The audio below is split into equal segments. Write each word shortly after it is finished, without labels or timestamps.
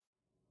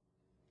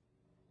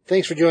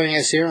Thanks for joining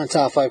us here on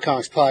Top 5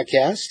 Comics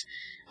Podcast.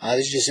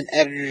 This is just an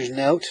editor's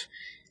note.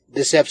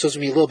 This episode's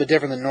going to be a little bit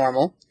different than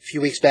normal. A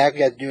few weeks back, we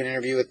got to do an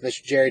interview with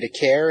Mr. Jerry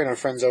DeCare and our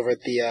friends over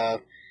at the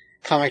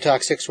Comic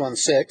Talk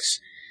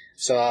 616.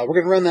 So we're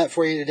going to run that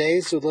for you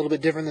today. So a little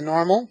bit different than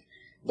normal.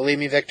 Believe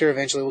me, Victor,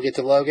 eventually we'll get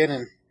to Logan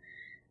and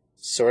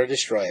sort of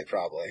destroy it,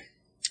 probably.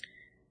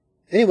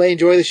 Anyway,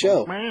 enjoy the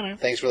show.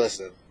 Thanks for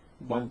listening.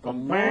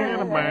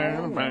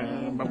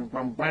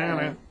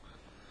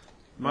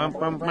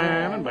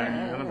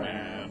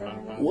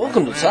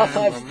 Welcome to Top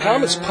 5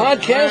 Comics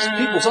Podcast.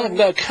 People talking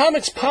about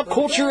comics, pop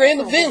culture,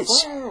 and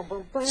events.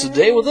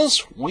 Today with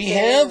us, we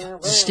have...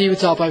 This is Steve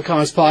with Top 5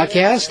 Comics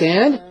Podcast,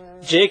 and...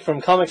 Jake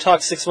from Comic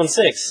Talk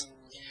 616.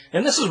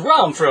 And this is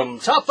Rom from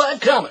Top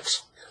 5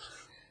 Comics.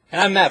 And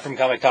I'm Matt from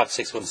Comic Talk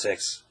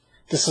 616.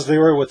 This is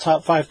Leroy with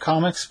Top 5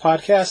 Comics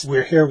Podcast.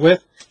 We're here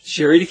with...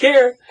 Sherry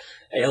DeCare,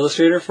 an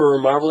illustrator for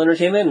Marvel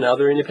Entertainment and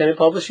other independent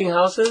publishing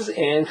houses,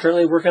 and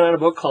currently working on a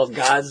book called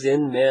Gods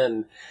in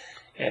Men.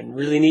 And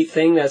really neat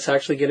thing that's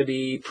actually going to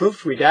be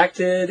proofed,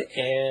 redacted,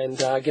 and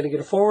going to get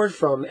a forward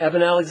from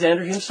Evan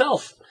Alexander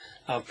himself.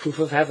 Proof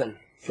of Heaven.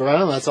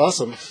 Wow, that's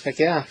awesome. Heck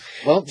yeah.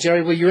 Well,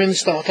 Jerry, you're in the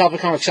Top 5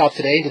 Comics shop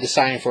today and did the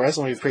signing for us,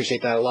 and we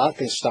appreciate that a lot.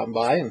 Thanks for stopping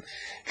by and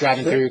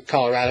driving through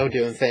Colorado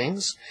doing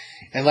things.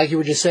 And like you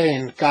were just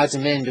saying, Gods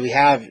and Men, do we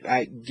have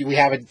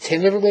a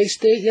tentative release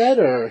date yet,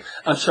 or?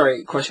 I'm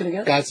sorry, question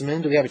again? Gods and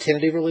Men, do we have a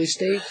tentative release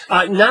date?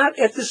 Not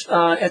at this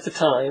at the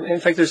time.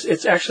 In fact,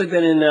 it's actually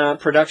been in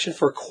production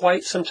for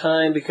quite some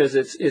time because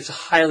it's a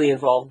highly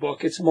involved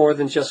book. It's more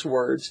than just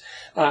words.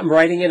 I'm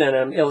writing it and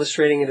I'm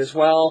illustrating it as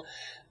well.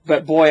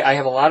 But boy, I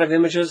have a lot of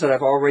images that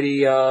I've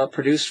already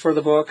produced for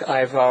the book.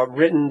 I've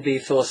written the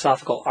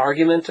philosophical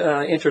argument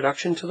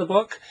introduction to the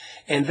book.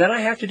 And then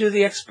I have to do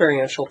the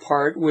experiential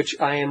part, which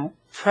I am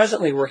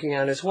presently working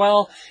on as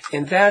well.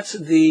 And that's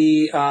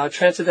the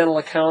transcendental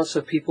accounts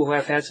of people who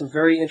have had some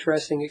very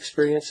interesting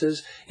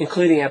experiences,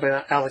 including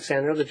Evan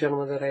Alexander, the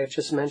gentleman that I have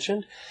just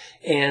mentioned.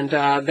 And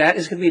that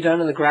is going to be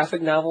done in the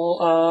graphic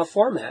novel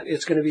format.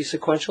 It's going to be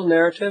sequential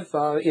narrative,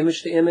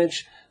 image to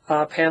image,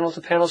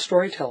 panel-to-panel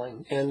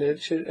storytelling, and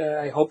it should,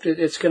 I hope that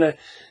it's going to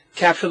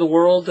capture the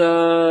world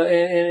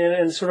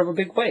in sort of a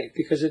big way,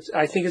 because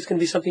I think it's going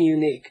to be something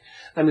unique.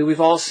 I mean,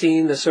 we've all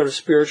seen the sort of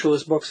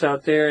spiritualist books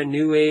out there, and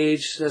New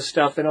Age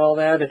stuff and all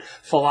that, and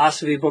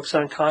philosophy books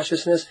on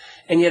consciousness,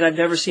 and yet I've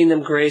never seen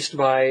them graced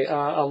by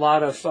a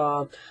lot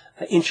of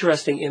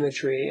interesting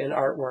imagery and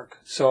artwork.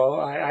 So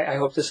I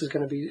hope this is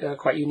going to be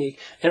quite unique.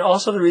 And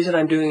also the reason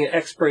I'm doing it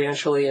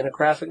experientially in a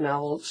graphic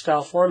novel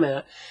style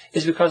format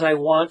is because I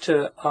want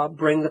to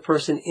bring the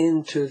person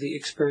into the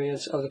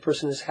experience of the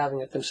person who's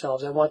having it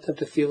themselves. I want them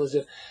to feel as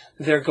if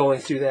they're going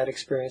through that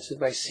experience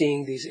by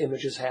seeing these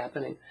images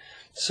happening.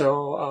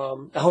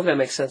 So I hope that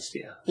makes sense to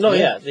you. No,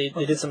 yeah. They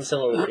did something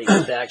similar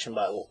with the Action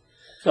Bible.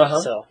 Uh-huh.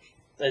 So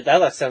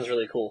that sounds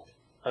really cool.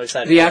 I'm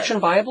excited. The Action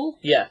Bible?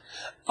 Yeah.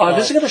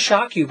 This is going to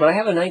shock you, but I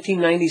have a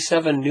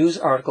 1997 news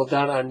article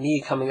done on me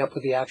coming up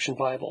with the Action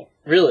Bible.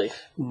 Really?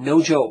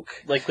 No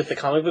joke. Like with the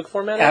comic book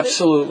format?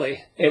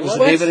 Absolutely. It was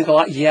David and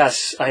Goliath.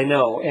 Yes, I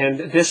know.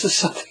 And this is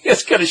something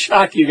that's going to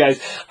shock you guys.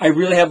 I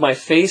really have my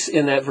face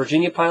in that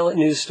Virginia Pilot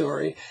news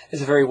story.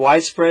 It's a very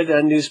widespread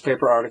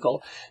newspaper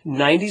article.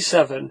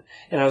 97.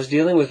 And I was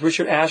dealing with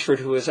Richard Ashford,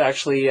 who was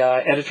actually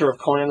editor of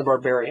Conan the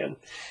Barbarian.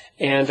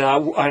 And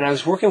I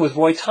was working with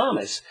Roy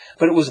Thomas,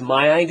 but it was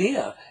my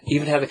idea.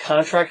 Even had the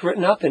contract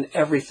written up and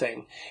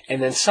everything.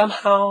 And then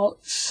somehow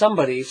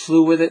somebody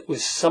flew with it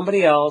with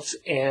somebody else,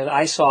 and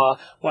I saw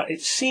what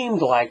it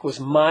seemed like was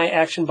my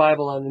Action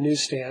Bible on the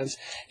newsstands.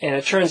 And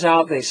it turns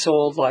out they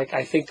sold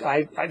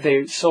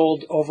they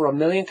sold over 1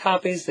 million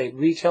copies. They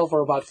retail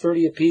for about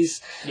 30 apiece.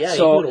 Yeah,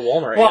 so, you go to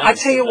Walmart. Well, I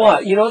tell you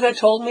what, you know what that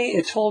told me?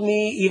 It told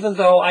me, even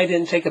though I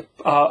didn't take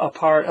a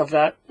part of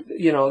that,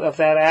 of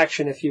that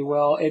action, if you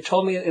will, it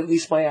told me at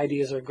least my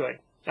ideas are good.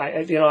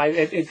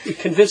 It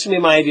convinced me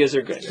my ideas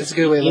are good. That's a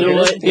good way to look You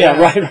know at what? it. Yeah,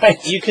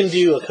 right. You can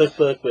do a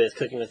cookbook with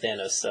Cooking with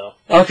Thanos, so.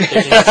 Okay.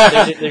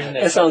 There's your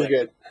next That sounds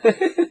project.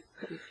 good.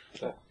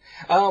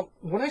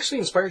 what actually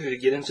inspired you to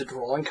get into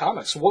drawing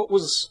comics?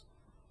 Was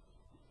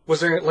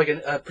there like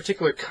a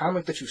particular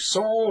comic that you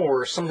saw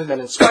or something that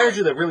inspired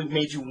you that really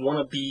made you want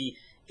to be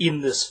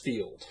in this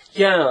field?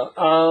 Yeah.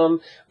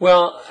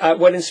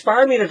 What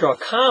inspired me to draw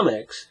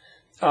comics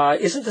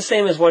isn't the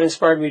same as what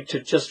inspired me to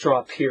just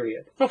draw,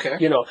 period. Okay.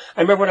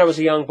 I remember when I was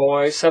a young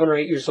boy, 7 or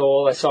 8 years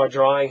old, I saw a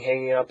drawing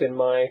hanging up in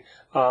my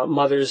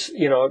mother's,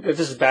 this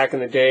is back in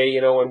the day,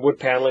 when wood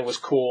paneling was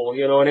cool,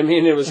 you know what I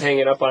mean? It was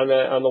hanging up on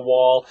the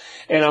wall,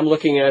 and I'm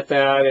looking at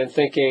that and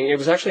thinking, it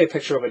was actually a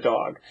picture of a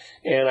dog,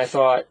 and I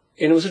thought,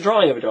 and it was a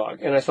drawing of a dog,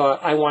 and I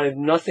thought I wanted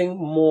nothing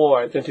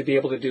more than to be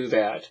able to do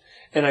that.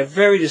 And I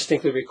very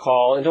distinctly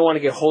recall, and don't want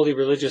to get wholly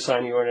religious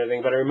on you or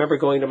anything, but I remember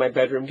going to my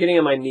bedroom, getting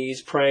on my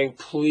knees, praying,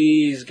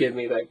 please give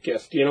me that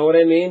gift. You know what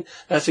I mean?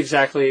 That's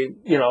exactly,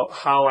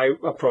 how I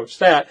approached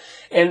that.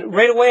 And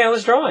right away I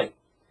was drawing.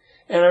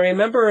 And I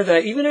remember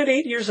that even at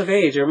 8 years of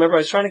age, I remember I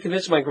was trying to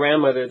convince my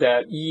grandmother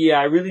that, yeah,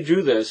 I really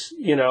drew this,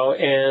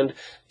 and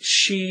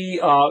she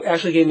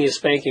actually gave me a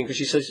spanking because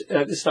she says,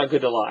 it's not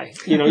good to lie.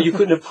 You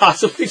couldn't have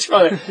possibly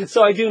drawn it.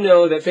 So I do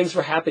know that things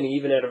were happening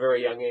even at a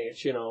very young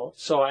age,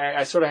 So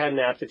I sort of had an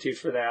aptitude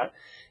for that.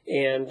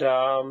 And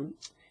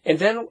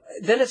then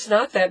it's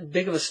not that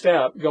big of a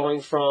step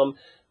going from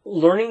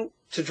learning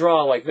to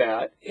draw like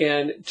that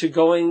and to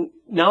going,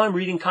 now I'm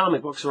reading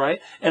comic books,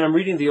 right? And I'm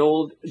reading the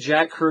old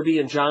Jack Kirby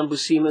and John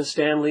Buscema and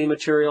Stan Lee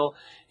material,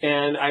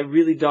 and I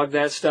really dug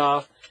that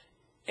stuff.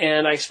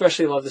 And I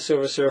especially love the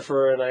Silver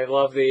Surfer, and I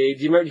love do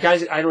you remember,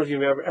 guys, I don't know if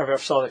you ever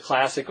saw the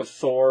classic of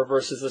Thor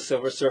versus the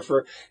Silver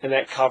Surfer and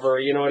that cover,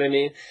 you know what I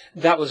mean?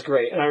 That was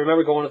great. And I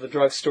remember going to the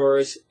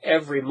drugstores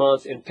every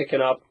month and picking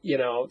up,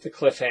 the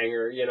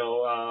Cliffhanger,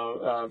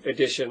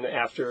 edition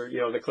after,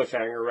 the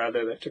Cliffhanger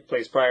rather that took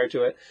place prior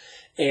to it.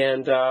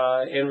 And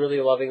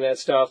really loving that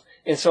stuff.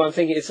 And so I'm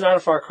thinking it's not a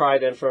far cry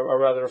then or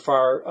rather a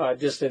far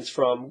distance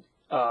from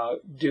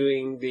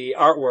doing the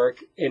artwork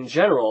in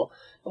general,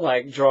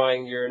 like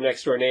drawing your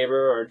next door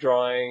neighbor or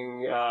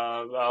drawing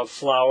a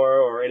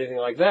flower or anything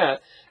like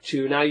that,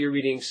 to now you're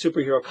reading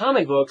superhero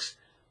comic books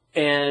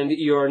and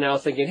you're now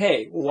thinking,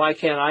 hey, why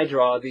can't I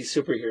draw these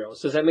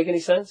superheroes? Does that make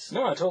any sense?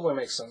 No, it totally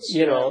makes sense.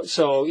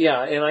 So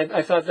yeah, and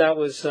I thought that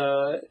was,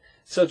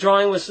 so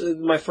drawing was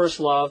my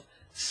first love.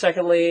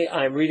 Secondly,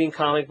 I'm reading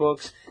comic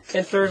books.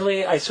 And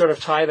thirdly, I sort of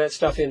tie that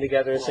stuff in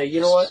together and say, you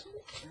know what?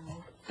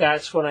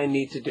 That's what I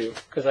need to do.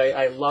 Because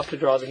I love to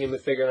draw the human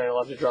figure and I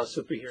love to draw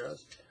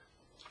superheroes.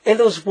 And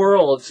those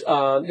worlds,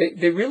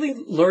 they really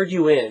lured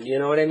you in, you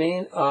know what I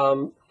mean?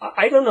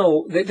 I don't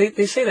know,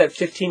 they say that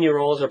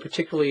 15-year-olds are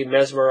particularly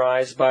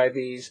mesmerized by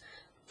these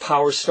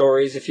power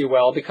stories, if you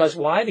will. Because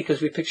why?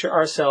 Because we picture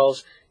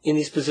ourselves in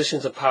these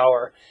positions of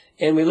power.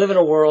 And we live in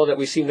a world that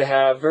we seem to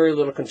have very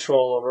little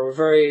control over. We're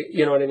very,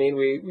 you know what I mean?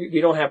 We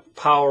don't have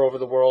power over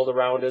the world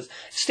around us.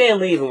 Stan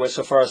Lee even went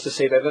so far as to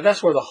say that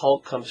that's where the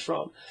Hulk comes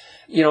from.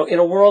 In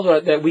a world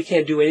that we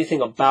can't do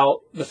anything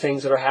about the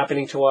things that are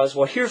happening to us,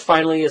 well, here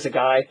finally is a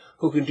guy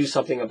who can do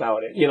something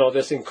about it.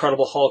 This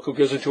incredible Hulk who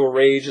goes into a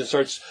rage and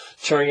starts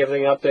tearing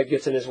everything up that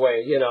gets in his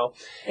way,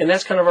 And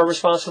that's kind of our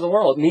response to the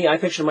world. Me, I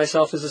picture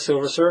myself as a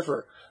Silver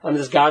Surfer. I'm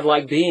this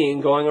godlike being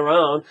going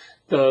around,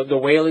 the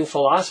wailing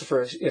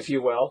philosopher, if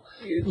you will,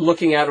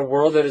 looking at a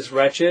world that is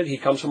wretched. He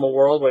comes from a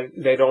world where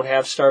they don't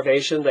have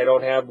starvation, they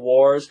don't have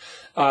wars,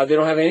 they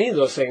don't have any of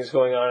those things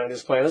going on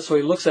this planet. So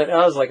he looks at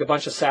us like a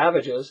bunch of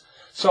savages.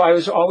 So I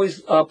was always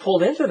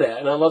pulled into that,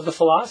 and I love the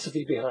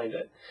philosophy behind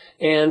it.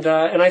 And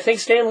I think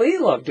Stan Lee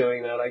loved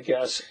doing that, I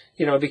guess,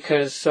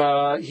 because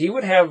he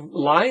would have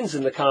lines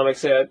in the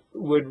comics that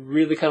would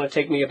really kind of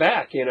take me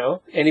aback,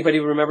 Anybody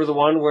remember the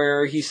one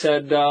where he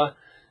said,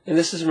 and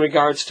this is in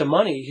regards to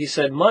money, he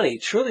said, money,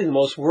 truly the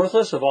most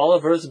worthless of all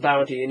of earth's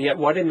bounty, and yet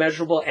what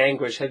immeasurable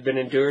anguish had been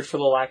endured for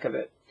the lack of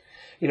it.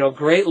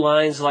 Great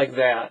lines like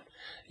that,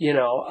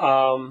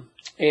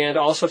 and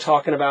also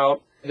talking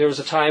about, there was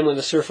a time when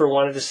the surfer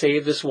wanted to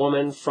save this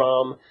woman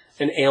from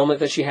an ailment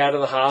that she had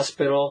in the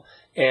hospital,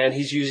 and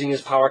he's using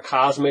his power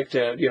cosmic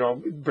to,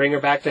 bring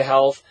her back to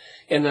health.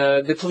 And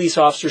the police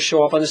officers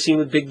show up on the scene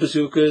with big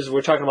bazookas.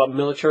 We're talking about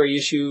military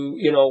issue,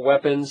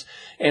 weapons,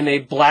 and they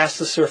blast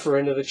the surfer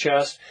into the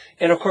chest.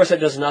 And of course that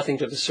does nothing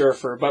to the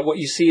surfer, but what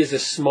you see is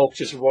this smoke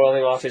just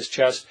roiling off his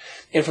chest.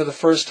 And for the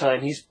first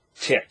time, he's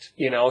ticked,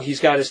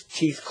 he's got his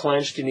teeth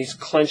clenched and he's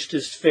clenched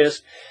his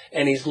fist.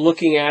 And he's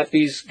looking at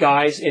these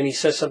guys, and he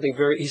says something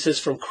he says,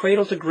 from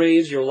cradle to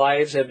graves, your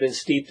lives have been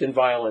steeped in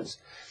violence.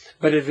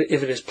 But if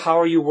it is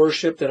power you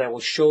worship, then I will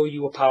show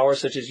you a power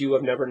such as you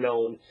have never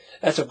known.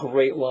 That's a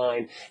great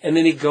line. And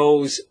then he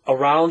goes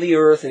around the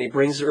earth, and he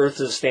brings the earth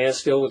to a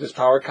standstill with his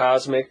power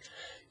cosmic.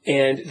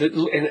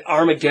 And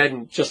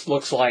Armageddon just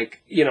looks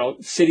like,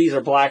 cities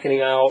are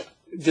blackening out,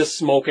 just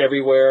smoke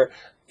everywhere.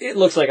 It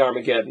looks like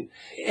Armageddon.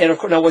 And of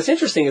course, now what's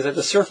interesting is that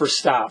the surfer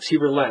stops. He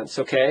relents,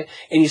 okay?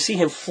 And you see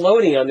him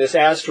floating on this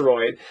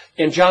asteroid.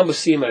 And John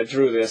Buscema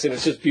drew this, and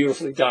it's just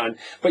beautifully done.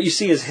 But you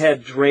see his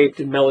head draped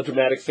in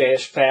melodramatic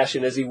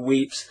fashion as he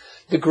weeps.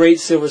 The great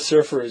Silver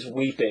Surfer is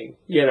weeping,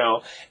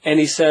 And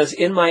he says,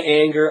 in my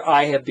anger,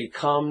 I have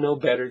become no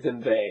better than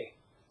they.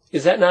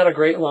 Is that not a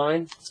great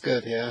line? It's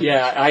good, yeah.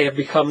 Yeah, I have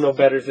become no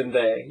better than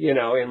they,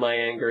 in my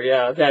anger.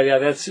 Yeah,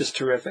 that's just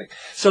terrific.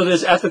 So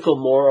there's ethical,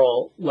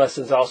 moral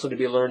lessons also to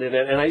be learned in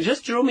it, and it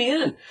just drew me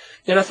in.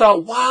 And I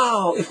thought,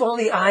 wow, if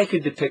only I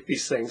could depict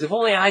these things, if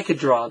only I could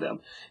draw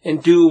them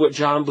and do what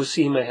John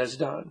Buscema has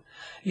done.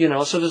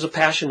 So there's a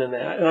passion in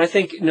that. And I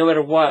think no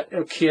matter what,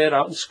 a kid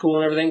out in school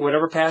and everything,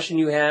 whatever passion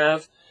you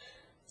have,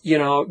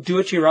 do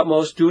it to your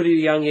utmost, do it at a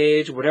young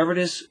age, whatever it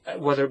is,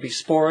 whether it be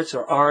sports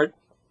or art,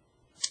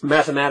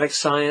 mathematics,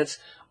 science,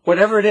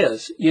 whatever it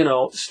is,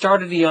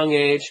 start at a young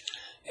age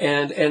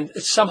and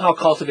somehow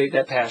cultivate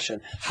that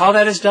passion. How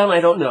that is done, I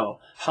don't know.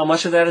 How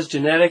much of that is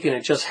genetic and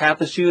it just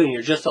happens to you and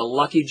you're just a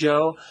lucky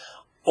Joe?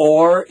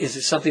 Or is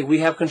it something we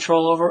have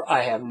control over?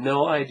 I have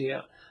no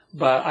idea.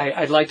 But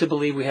I'd like to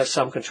believe we have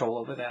some control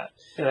over that.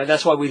 And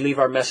that's why we leave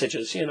our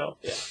messages, Yeah.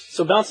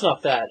 So bouncing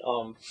off that,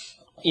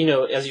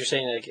 as you're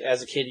saying, like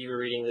as a kid you were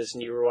reading this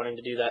and you were wanting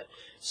to do that.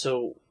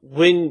 So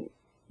when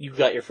you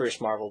got your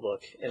first Marvel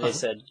book and they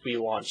said, "We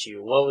want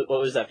you," what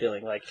was that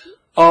feeling like?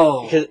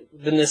 Oh. Because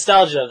the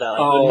nostalgia of that,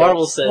 like when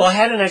Marvel said... Well, I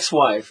had an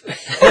ex-wife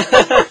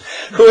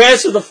who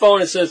answered the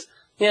phone and says,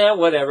 yeah,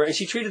 whatever. And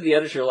she treated the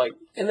editor like...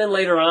 And then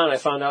later on, I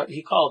found out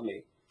he called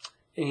me.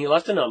 And he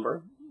left a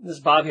number. This is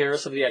Bob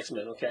Harris of the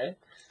X-Men, okay?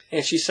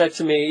 And she said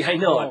to me, I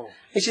know it.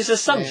 And she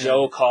says, some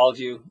Joe called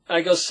you.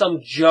 I go,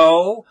 some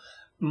Joe?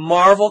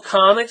 Marvel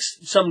Comics?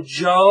 Some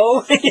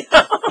Joe?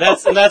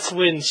 That's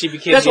when she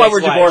became That's the why we're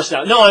ex-wife. divorced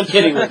now. No, I'm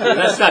kidding with you.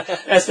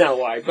 That's not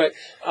why. But,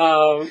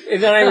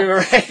 and then I remember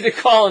I had to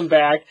call him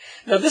back.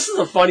 Now, this is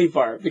the funny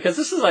part, because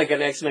this is like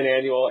an X-Men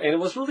annual, and it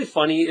was really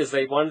funny is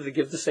they wanted to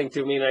give this thing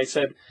to me, and I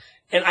said,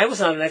 and I was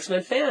not an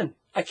X-Men fan.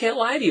 I can't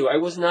lie to you. I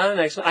was not an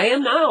X-Men. I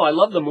am now. I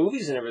love the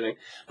movies and everything.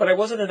 But I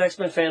wasn't an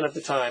X-Men fan at the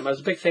time. I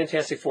was a big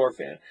Fantastic Four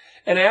fan.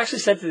 And I actually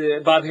said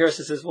to Bob Harris,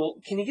 I says, well,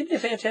 can you give me a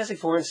Fantastic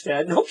Four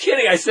instead? No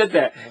kidding. I said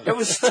that. That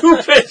was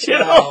stupid, you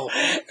know.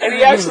 And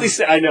he actually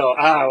said, I know,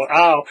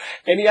 ow.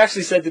 And he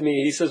actually said to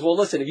me, he says, well,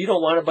 listen, if you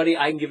don't want it, buddy,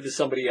 I can give it to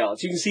somebody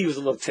else. You can see he was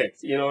a little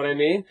ticked. You know what I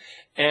mean?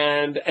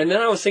 And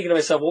then I was thinking to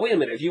myself, well, wait a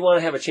minute. If you want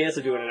to have a chance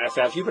of doing an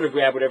FF, you better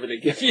grab whatever they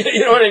give you. You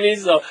know what I mean?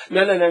 So,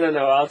 no,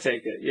 I'll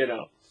take it, you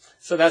know.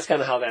 So that's kind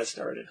of how that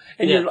started.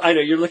 And I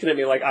know you're looking at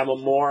me like I'm a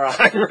moron,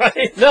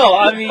 right? No,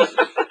 I mean...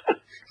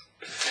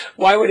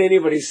 Why would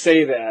anybody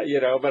say that,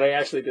 you know? But I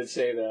actually did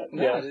say that.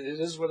 No, Yeah. it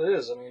is what it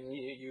is. I mean,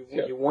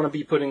 you want to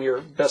be putting your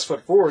best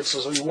foot forward,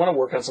 so you want to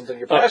work on something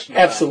you're passionate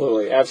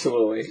Absolutely.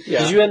 Yeah.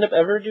 Did you end up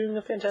ever doing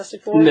the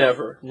Fantastic Four?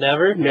 Never.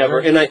 Never?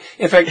 And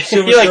in fact,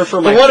 Silver You're like,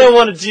 Surfer... the one I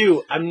want to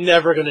do, I'm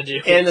never going to do.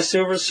 And the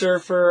Silver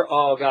Surfer,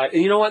 oh God.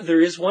 And you know what?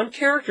 There is one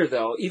character,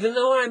 though, even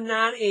though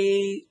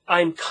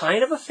I'm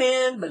kind of a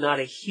fan, but not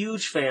a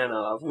huge fan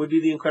of, would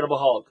be the Incredible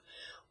Hulk.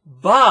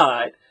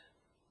 But...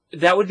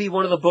 that would be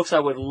one of the books I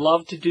would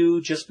love to do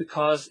just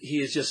because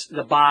he is just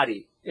the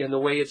body and the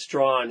way it's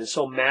drawn is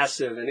so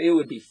massive, and it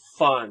would be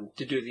fun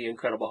to do the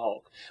Incredible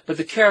Hulk. But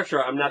the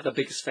character I'm not the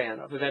biggest fan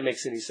of, if that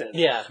makes any sense.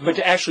 Yeah. But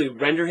to actually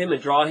render him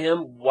and draw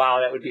him, wow,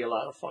 that would be a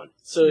lot of fun.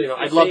 So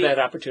I'd love that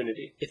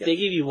opportunity. If they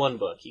gave you one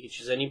book, you could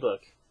choose any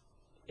book,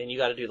 and you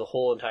got to do the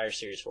whole entire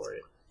series for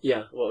it.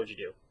 Yeah. What would you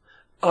do?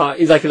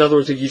 Like, in other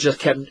words, if you just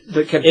kept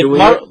doing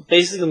it?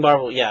 Basically,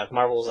 Marvel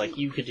was like,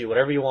 you could do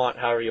whatever you want,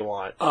 however you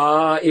want.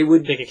 It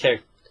would... Pick a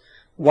character.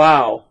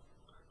 Wow.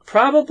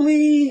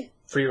 Probably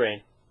Free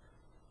reign.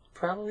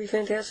 Probably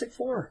Fantastic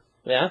Four.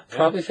 Yeah?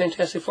 Probably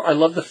Fantastic Four. I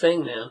love the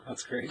Thing, man.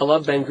 That's great. I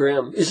love Ben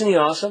Grimm. Isn't he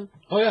awesome?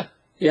 Oh, yeah.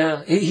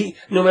 Yeah. He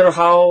no matter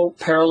how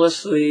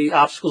perilous the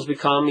obstacles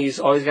become, he's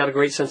always got a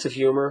great sense of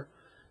humor,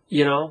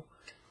 you know?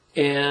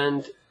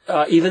 And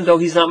even though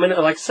he's not,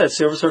 like I said,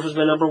 Silver Surfer's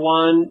my number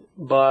one,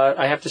 but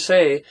I have to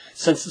say,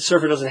 since the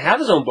Surfer doesn't have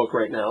his own book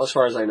right now, as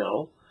far as I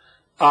know,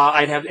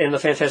 and the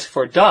Fantastic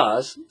Four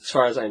does, as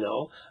far as I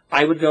know,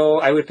 I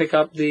would pick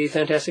up the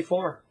Fantastic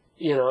Four,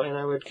 you know, and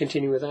I would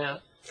continue with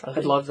that.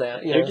 I'd love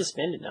that. They're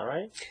disbanded now,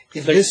 right?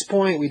 At this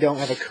point, we don't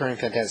have a current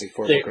Fantastic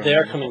Four book. They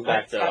are coming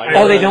back,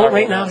 though. They don't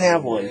right now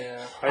have one.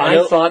 Yeah.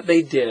 I thought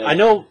they did. I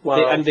know,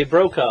 Well, they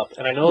broke up,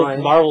 and I know Right.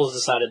 Marvel has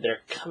decided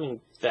they're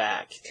coming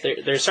back.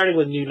 They're starting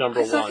with new number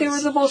I ones. thought they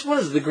were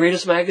the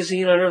greatest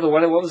magazine on earth.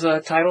 What was the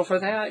title for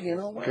that? You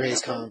know,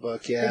 Greatest comic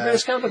book, The yeah.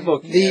 greatest comic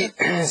book.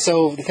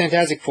 So the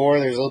Fantastic Four,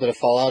 there's a little bit of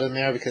fallout in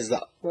there because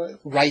the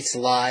rights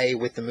lie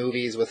with the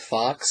movies with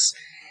Fox,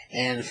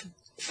 and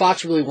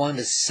Fox really wanted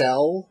to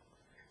sell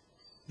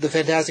the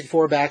Fantastic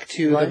Four back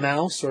to the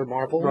Mouse or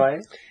Marvel,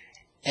 Right.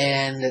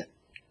 and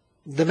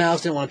the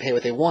Mouse didn't want to pay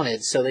what they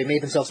wanted, so they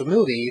made themselves a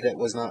movie that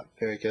was not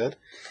very good.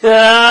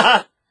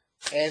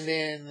 And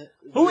then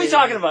Who are we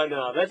talking about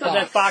now? That's not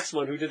that Fox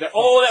one who did that.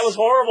 Oh, that was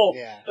horrible.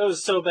 Yeah. It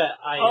was so bad.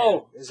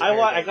 Oh.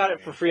 I got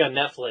it for free on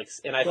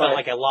Netflix, and I felt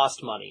like I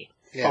lost money.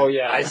 Yeah. Oh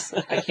yeah.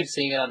 I keep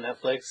seeing it on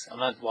Netflix. I'm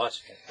not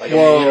watching it. Like,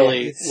 Whoa. I'm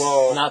literally It's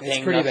not it's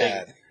paying pretty nothing.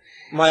 bad.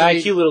 My So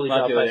IQ literally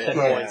not dropped by doing 10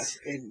 it. points.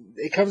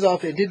 It comes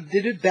off. It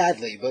did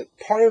badly, but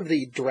part of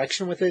the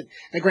direction with it.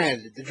 Now,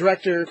 granted, the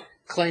director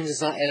claims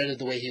it's not edited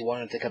the way he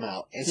wanted it to come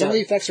out, and some of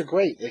the effects are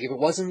great. Like if it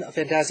wasn't a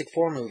Fantastic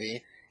Four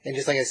movie and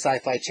just like a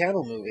Sci-Fi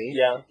Channel movie,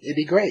 it'd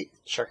be great.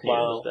 Sharknado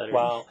was better.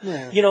 Wow.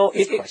 Yeah. You know,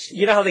 questionable.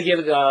 you know how they give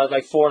it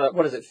like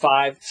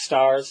 5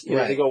 stars? You know,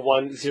 Right. they go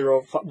 1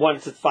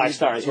 to 5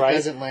 stars, It right?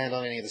 doesn't land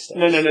on any of the stuff.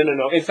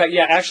 No. In fact,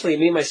 actually,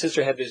 me and my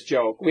sister had this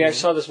joke. We actually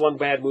saw this one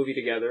bad movie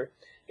together,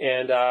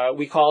 and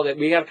we called it,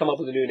 we got to come up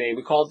with a new name.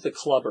 We called it The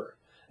Clubber.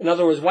 In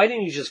other words, why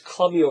didn't you just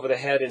club me over the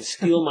head and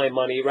steal my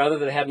money rather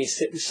than have me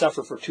sit and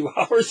suffer for 2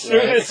 hours through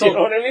this? You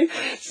know what I mean?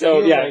 So,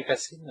 I think I've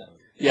seen that.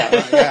 Yeah.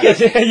 It's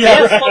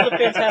called the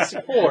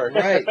Fantastic Four.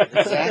 Right,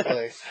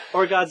 exactly.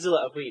 Or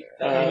Godzilla. Wait,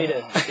 they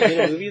made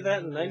a movie of that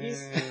in the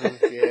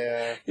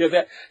 90s?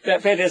 Yeah.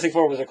 That Fantastic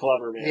Four was a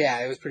clever man.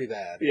 Yeah, it was pretty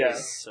bad. Yeah.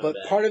 So But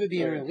bad. part of it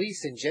being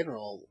released in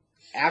general,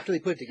 after they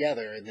put it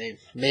together and they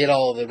made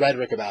all the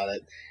rhetoric about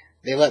it,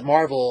 they let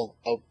Marvel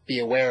be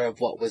aware of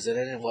what was in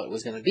it and what it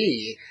was going to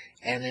be,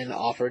 and then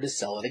offered to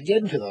sell it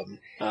again to them.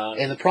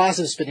 In the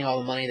process of spending all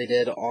the money they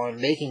did on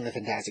making the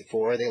Fantastic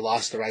Four, they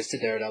lost the rights to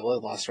Daredevil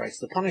and lost the rights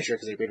to the Punisher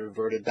because they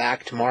reverted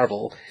back to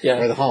Marvel,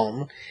 or the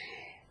home.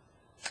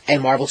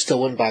 And Marvel still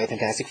wouldn't buy the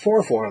Fantastic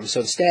Four for them.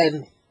 So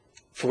instead,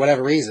 for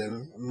whatever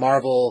reason,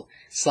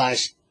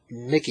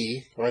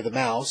 Marvel/Mickey, or the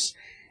mouse,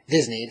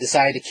 Disney,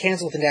 decided to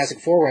cancel the Fantastic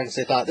Four because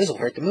they thought this will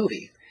hurt the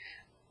movie.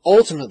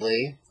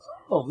 Ultimately,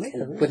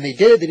 when they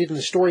did it in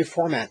the story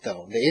format,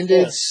 though. They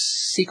ended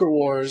Secret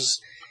Wars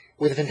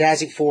with the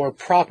Fantastic Four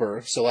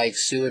proper, so like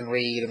Sue and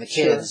Reed and the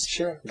kids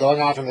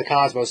going off into the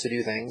cosmos to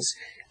do things.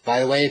 By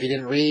the way, if you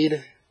didn't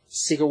read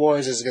Secret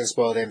Wars, this is going to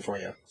spoil it in for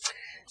you.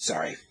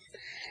 Sorry.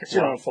 It's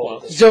your own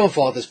fault. It's your own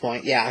fault at this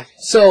point, yeah.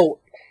 So,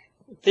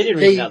 they didn't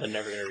read it now, they're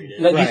never going to read it.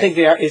 Do you think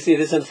they are? Is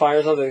this in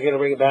fire, though? They're going to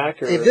bring it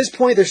back? Or? At this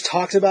point, there's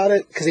talks about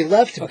it, because they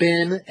left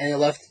Ben and they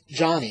left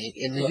Johnny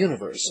in the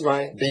universe.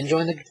 Right. Ben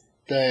joined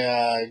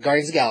the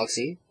Guardians of the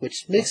Galaxy,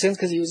 which makes sense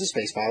because he was a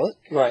space pilot.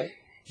 Right.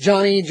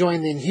 Johnny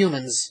joined the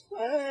Inhumans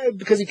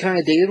because he kind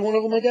of dated one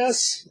of them, I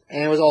guess,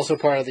 and was also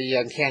part of the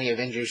Uncanny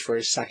Avengers for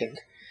a second.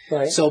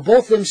 Right. So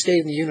both of them stayed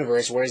in the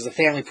universe, whereas the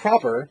family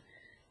proper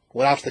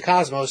went out to the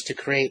cosmos to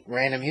create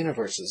random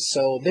universes.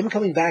 So them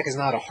coming back is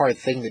not a hard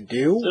thing to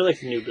do. They're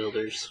like new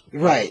builders.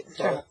 Right.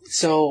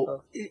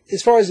 So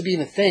as far as it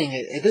being a thing,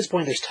 at this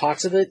point there's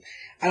talks of it.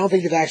 I don't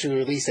think they've actually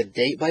released a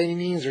date by any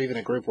means or even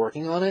a group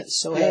working on it.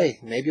 So hey,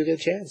 maybe you'll get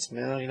a chance.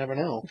 Man, you never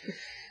know.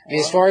 I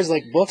mean, as far as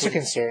like books are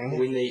concerned,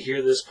 When they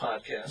hear this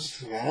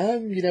podcast.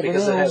 you never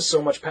Because know. it has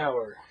so much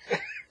power.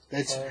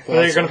 That's They're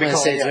going gonna be to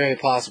say calling it's out. very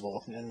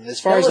possible. And as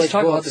far Now as let's like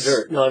talk books, about the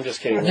dirt. No, I'm just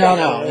kidding.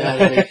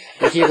 No.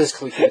 We keep this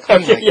clean like you're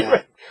that.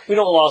 right. We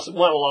don't want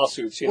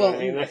lawsuits, you know Well,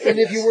 what I mean? and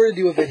if you were to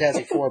do a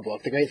Fantastic Four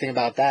book, the great thing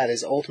about that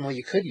is ultimately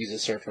you could use a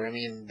Surfer. I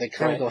mean, they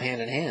kind of go hand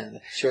in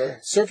hand. Sure.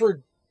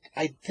 Surfer,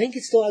 I think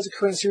it still has a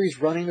current series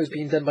running that's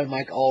being done by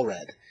Mike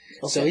Allred.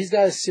 So he's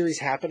got a series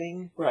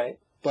happening, Right.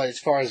 but as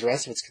far as the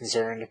rest of it's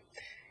concerned,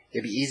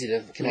 it'd be easy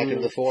to connect it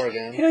with the four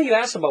again. You know, you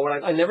asked about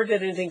what I never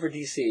did anything for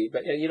DC,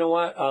 but you know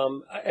what?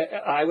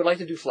 I would like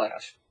to do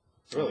Flash.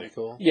 Really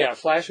cool. Yeah,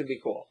 Flash would be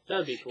cool. That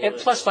would be cool. And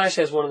plus, Flash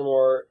has one of the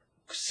more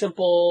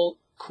simple,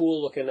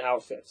 cool-looking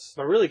outfits.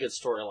 But really good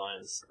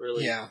storylines.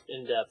 Really Yeah.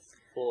 in-depth,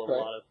 full of a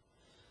lot of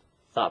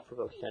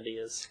thought-provoking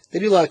ideas. They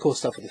do a lot of cool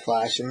stuff with the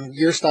Flash, and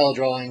your style of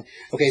drawing.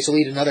 Okay, so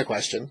lead another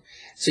question.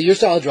 So your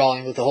style of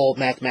drawing with the whole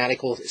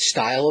mathematical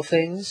style of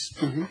things,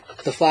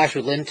 the Flash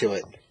would lend to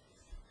it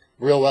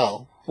real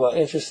well. Well,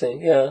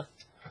 interesting. Yeah.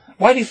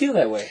 Why do you feel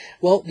that way?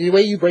 Well, the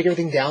way you break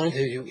everything down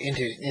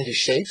into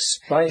shapes,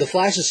 Right. the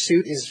Flash's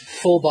suit is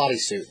full body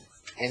suit.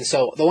 And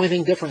so the only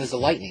thing different is the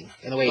lightning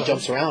and the way he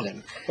jumps around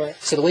him. Right.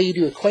 So the way you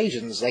do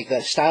equations, like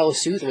the style of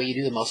suit, the way you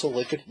do the muscle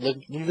ligature?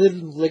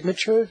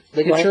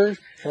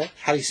 Right.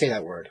 How do you say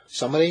that word?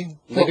 Somebody?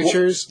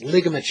 Ligatures?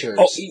 Ligamatures.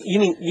 Oh, you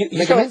mean... You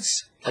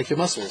Ligaments? Like your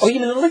muscles. Oh, you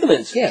mean the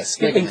ligaments? Yes,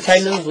 You mean ligaments.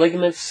 tendons,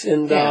 ligaments,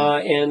 and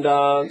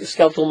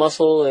skeletal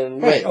muscle,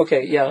 and... Right.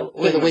 Okay, yeah.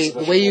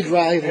 the way you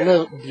drive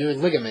your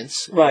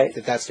ligaments, Right.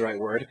 if that's the right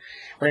word,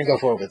 we're going to go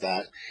forward with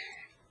that,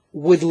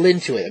 would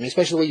lend to it. I mean,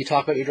 especially the way you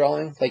talk about your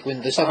drawing. Like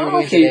when the stuff you're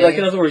doing Okay, today. like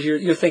in other words,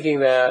 you're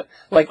thinking that,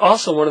 like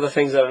also one of the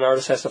things that an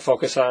artist has to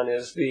focus on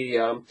is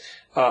the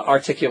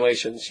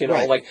articulations, you know,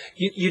 Right. like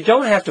you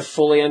don't have to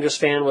fully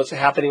understand what's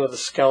happening with the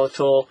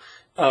skeletal,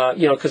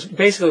 because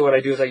basically what I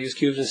do is I use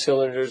cubes and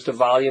cylinders to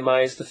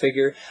volumize the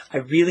figure. I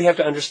really have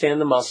to understand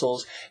the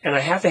muscles, and I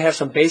have to have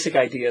some basic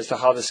ideas to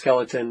how the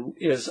skeleton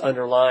is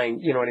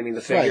underlying, you know what I mean,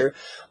 the figure.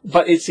 Right.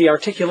 But it's the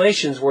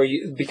articulations where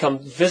you become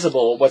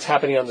visible what's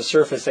happening on the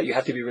surface that you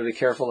have to be really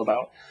careful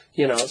about,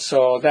 you know.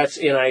 So that's,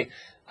 and I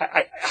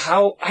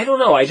don't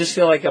know. I just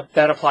feel like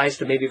that applies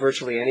to maybe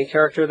virtually any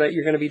character that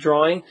you're going to be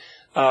drawing.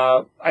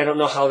 I don't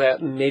know how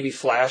that maybe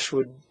Flash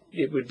would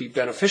be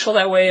beneficial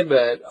that way,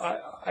 but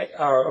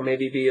or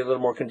maybe be a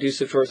little more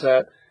conducive towards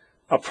that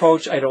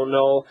approach. I don't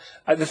know.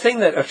 The thing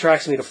that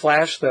attracts me to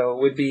Flash, though,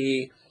 would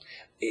be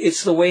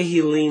it's the way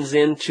he leans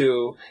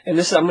into, and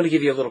this I'm going to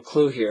give you a little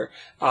clue here.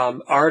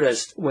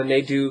 Artists, when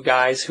they do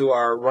guys who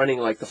are running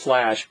like the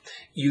Flash,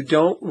 you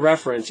don't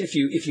reference, if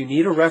you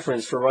need a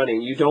reference for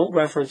running, you don't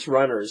reference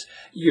runners.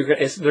 They're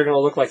going to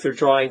look like they're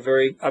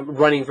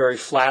running very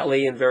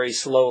flatly and very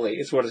slowly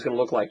is what it's going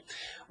to look like.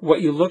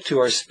 What you look to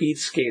are speed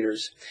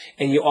skaters.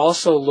 And you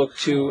also look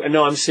to, and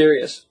no, I'm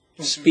serious,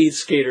 speed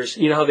skaters.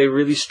 You know how they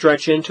really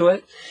stretch into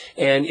it?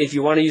 And if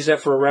you want to use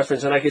that for a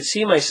reference, and I could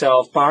see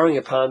myself borrowing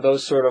upon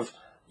those sort of,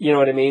 you know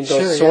what I mean,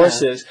 those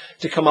sources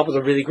to come up with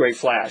a really great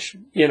Flash,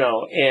 you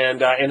know,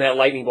 and that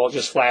lightning bolt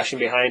just flashing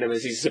behind him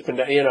as he's zipping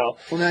down, you know,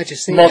 Well, not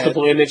just seeing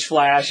multiple image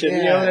flash, and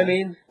you know what I Yeah.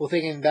 mean? Well,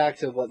 thinking back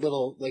to what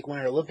little, like,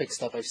 Winter Olympic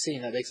stuff I've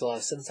seen, that makes a lot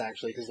of sense,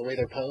 actually, because the way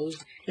they're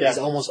posed Yeah. is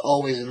almost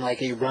always in, like,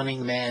 a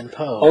running man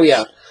pose. Oh,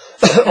 yeah.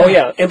 Oh,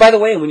 yeah. And by the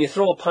way, when you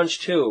throw a punch,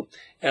 too,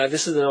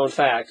 this is a known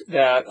fact,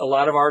 that a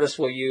lot of artists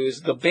will use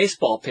the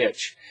baseball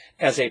pitch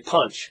as a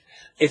punch.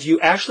 If you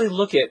actually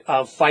look at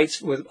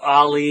fights with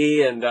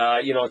Ali and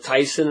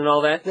Tyson and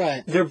all that,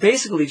 Right. they're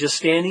basically just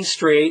standing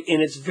straight,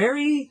 and it's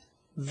very,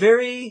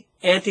 very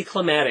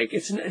anticlimactic.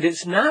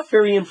 It's not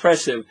very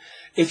impressive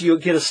if you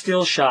get a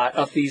still shot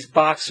of these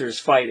boxers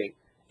fighting.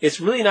 It's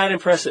really not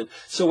impressive.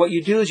 So what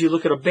you do is you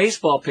look at a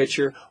baseball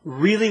pitcher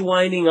really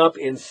winding up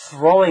and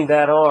throwing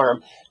that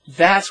arm.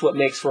 That's what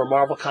makes for a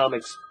Marvel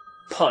Comics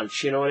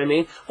punch. You know what I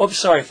mean? Oops,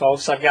 sorry,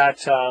 folks. I've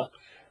got...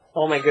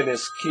 oh, my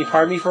goodness. Can you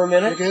pardon me for a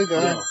minute? Okay, go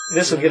ahead.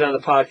 This will get on the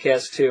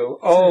podcast, too.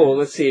 Oh,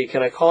 let's see.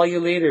 Can I call you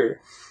later?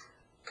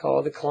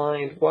 Call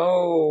declined.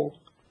 Whoa.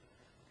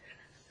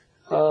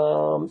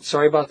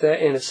 Sorry about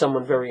that. And it's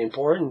someone very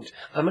important.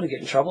 I'm going to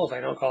get in trouble if I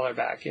don't call her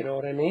back. You know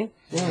what I mean?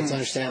 Well, that's Sorry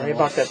understandable.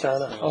 about that,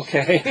 Donna.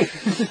 Okay.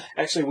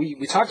 Actually,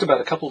 we talked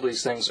about a couple of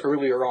these things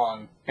earlier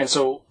on, and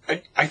so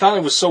I thought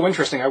it was so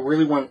interesting. I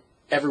really want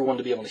everyone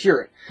to be able to hear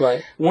it.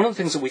 Right. One of the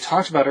things that we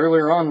talked about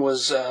earlier on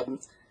was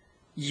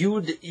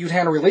you'd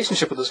had a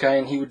relationship with this guy,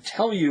 and he would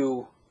tell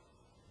you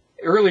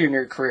earlier in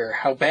your career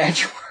how bad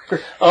you were.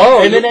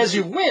 Oh, and then as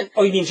you went,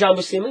 Oh, you mean John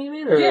Buscema, you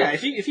mean? Or? yeah,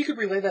 if you could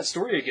relay that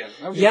story again,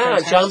 that would be Yeah,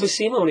 fantastic. John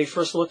Buscema, when he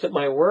first looked at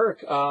my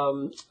work,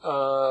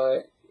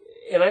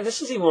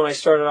 this is even when I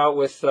started out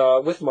with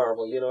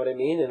Marvel, you know what I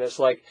mean? And it's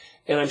like,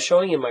 and I'm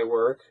showing him my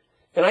work,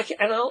 and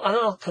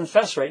I'll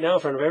confess right now in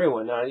front of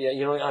everyone.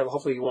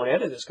 Hopefully you won't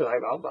edit this, because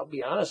I'll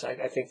be honest.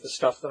 I think the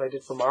stuff that I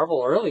did for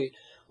Marvel early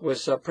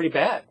was pretty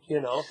bad,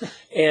 you know.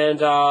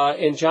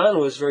 And John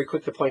was very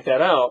quick to point that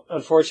out,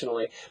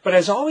 unfortunately. But I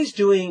was always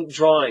doing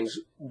drawings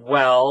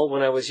well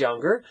when I was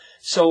younger.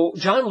 So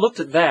John looked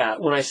at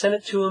that when I sent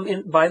it to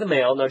him by the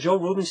mail. Now, Joe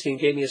Rubenstein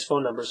gave me his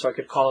phone number so I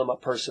could call him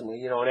up personally,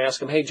 you know, and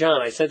ask him, hey, John,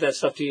 I sent that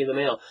stuff to you in the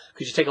mail.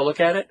 Could you take a look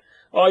at it?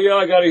 Oh, yeah,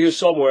 I got it here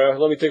somewhere.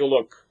 Let me take a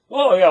look.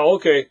 Oh, yeah,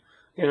 okay.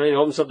 You know, he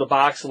opens up the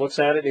box and looks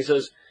at it, and he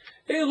says,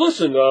 hey,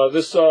 listen,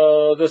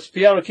 this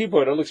piano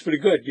keyboard, it looks pretty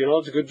good. You know,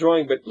 it's a good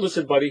drawing. But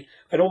listen, buddy,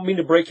 I don't mean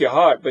to break your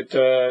heart, but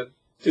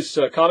this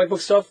comic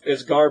book stuff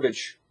is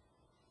garbage.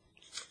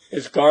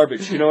 It's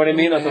garbage. You know what I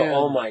mean? I thought,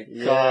 oh, my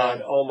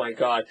God, oh, my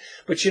God.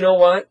 But you know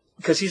what?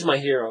 Because he's my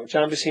hero.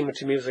 John Buscema,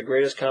 to me, was the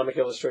greatest comic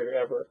illustrator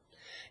ever.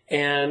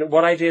 And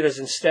what I did is,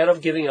 instead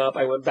of giving up,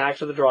 I went back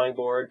to the drawing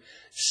board,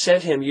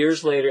 sent him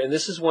years later, and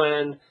this is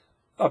when...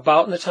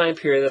 about in the time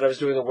period that I was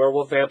doing the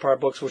werewolf vampire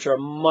books, which are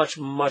much,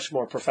 much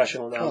more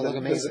professional now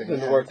than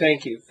the work.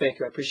 Thank you.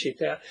 I appreciate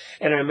that.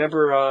 And I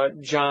remember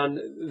John,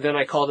 then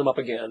I called him up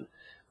again.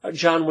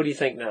 John, what do you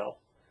think now?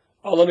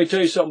 Oh, let me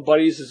tell you something,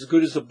 buddy. It's as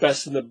good as the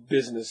best in the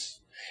business.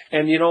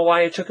 And you know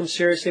why I took him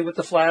seriously with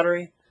the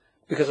flattery?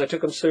 Because I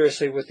took him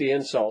seriously with the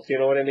insult. You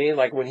know what I mean?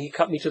 Like when he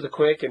cut me to the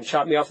quick and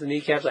chopped me off the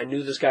kneecaps, I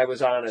knew this guy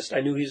was honest.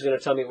 I knew he was going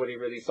to tell me what he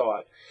really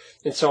thought.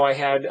 And so I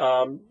had,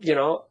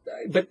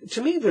 but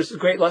to me, there's a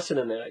great lesson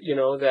in that, you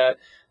know, that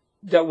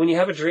when you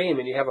have a dream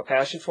and you have a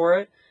passion for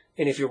it,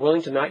 and if you're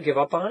willing to not give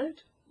up on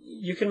it,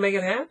 you can make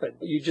it happen.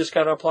 You just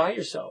got to apply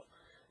yourself,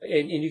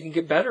 and you can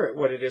get better at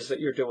what it is that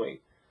you're doing.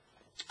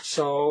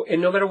 So,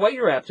 and no matter what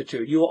your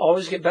aptitude, you will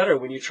always get better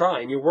when you try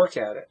and you work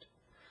at it.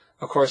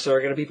 Of course, there are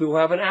going to be people who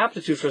have an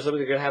aptitude for something.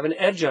 They're going to have an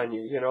edge on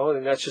you, you know,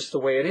 and that's just the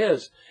way it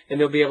is. And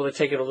they'll be able to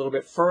take it a little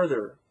bit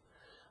further.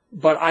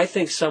 But I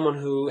think someone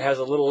who has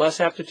a little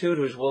less aptitude,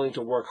 who's willing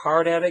to work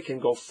hard at it, can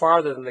go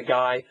farther than the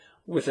guy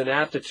with an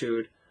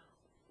aptitude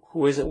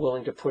who isn't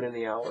willing to put in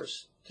the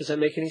hours. Does that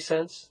make any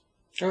sense?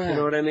 Oh, yeah. You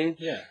know what I mean?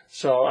 Yeah.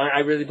 So I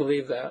really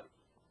believe that.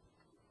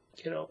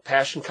 You know,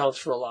 passion counts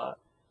for a lot.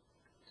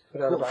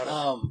 Without about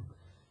it.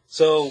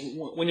 So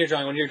when you're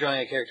drawing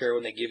a character,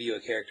 when they give you a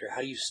character,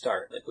 how do you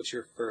start? Like, what's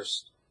your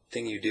first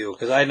thing you do?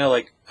 Because I know,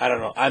 I don't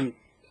know, I'm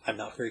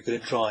not very good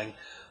at drawing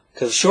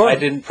because I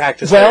didn't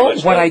practice. Well, very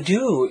much, what I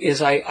do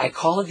is I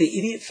call it the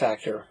idiot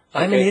factor.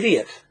 I'm an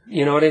idiot.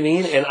 You know what I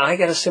mean? And I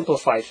got to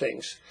simplify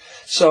things.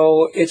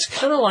 So it's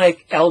kind of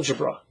like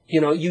algebra. You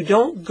know, you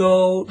don't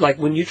go, like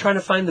when you're trying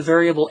to find the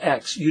variable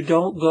X, you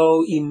don't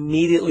go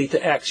immediately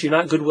to X. You're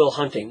not Goodwill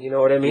Hunting. You know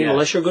what I mean? Yeah.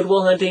 Unless you're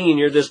Goodwill Hunting and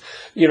you're this,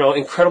 you know,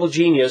 incredible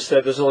genius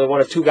that there's only one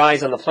or two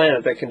guys on the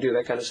planet that can do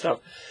that kind of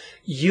stuff.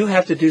 You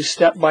have to do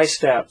step by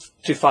step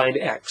to find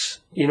X.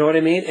 You know what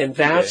I mean? And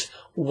that's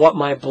what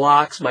my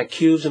blocks, my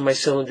cubes, and my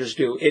cylinders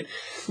do.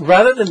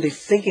 Rather than be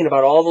thinking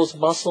about all those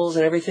muscles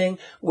and everything,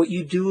 what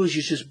you do is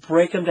you just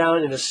break them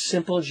down into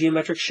simple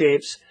geometric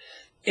shapes.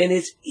 And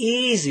it's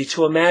easy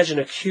to imagine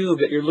a cube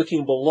that you're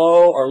looking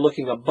below or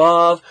looking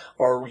above,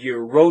 or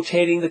you're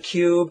rotating the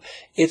cube.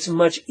 It's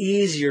much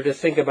easier to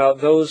think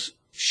about those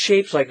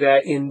shapes like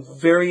that in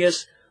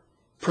various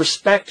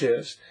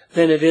perspectives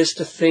than it is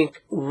to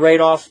think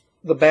right off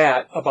the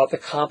bat about the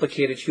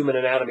complicated human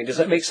anatomy. Does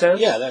that make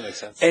sense? Yeah, that makes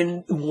sense.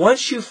 And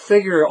once you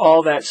figure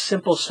all that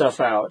simple stuff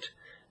out,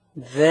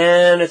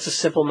 then it's a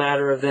simple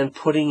matter of then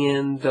putting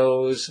in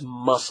those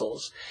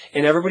muscles.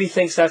 And everybody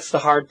thinks that's the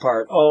hard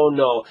part. Oh,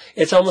 no.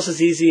 It's almost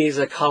as easy as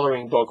a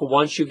coloring book.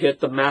 Once you get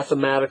the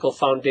mathematical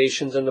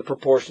foundations and the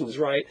proportions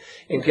right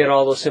and get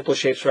all those simple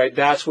shapes right,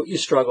 that's what you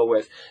struggle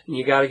with. And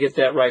you got to get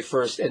that right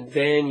first. And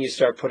then you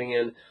start putting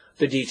in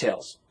the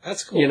details.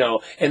 That's cool. You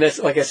know, and that's,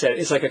 like I said,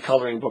 it's like a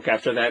coloring book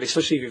after that,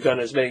 especially if you've done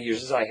as many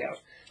years as I have.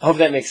 I hope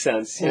that makes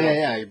sense. You know?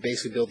 Yeah. You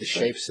basically build the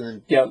shapes and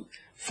then Yep.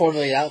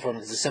 formulate out from them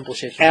because the simple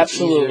shapes are much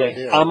easier to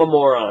Absolutely. do. I'm a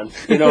moron.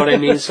 You know what I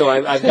mean? So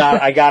I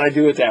got to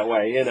do it that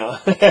way, you know.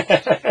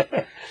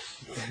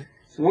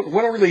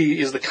 What really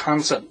is the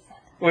concept,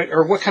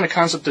 or what kind of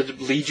concept did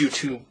lead you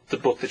to the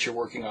book that you're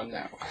working on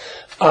now?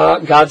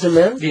 Gods and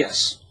Men?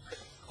 Yes.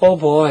 Oh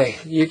boy,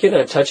 you're getting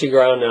on touchy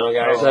ground now,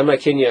 guys. Oh. I'm not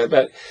kidding you,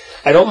 but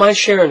I don't mind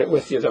sharing it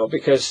with you though,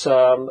 because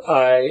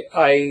I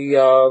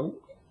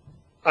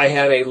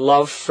had a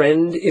love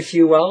friend, if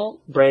you will,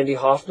 Brandy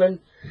Hoffman,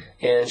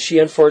 and she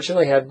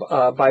unfortunately had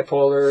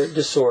bipolar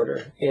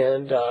disorder,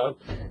 and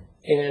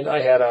I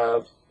had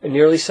a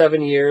nearly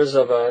 7 years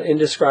of an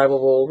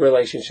indescribable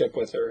relationship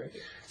with her.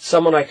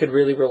 Someone I could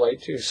really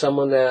relate to,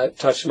 someone that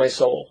touched my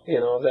soul. You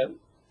know, that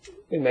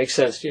it makes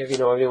sense to you if you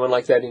know anyone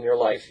like that in your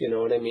life. You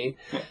know what I mean?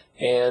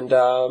 And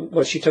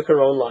well, she took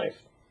her own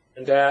life,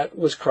 and that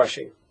was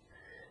crushing.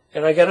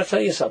 And I got to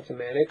tell you something,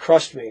 man. It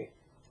crushed me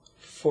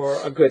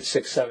for a good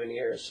 6-7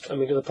 years. I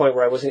mean, to the point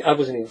where I wasn't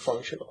even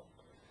functional.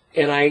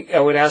 And I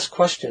would ask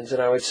questions,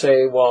 and I would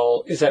say,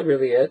 well, is that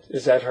really it?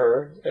 Is that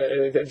her?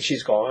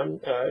 She's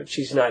gone.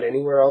 She's not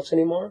anywhere else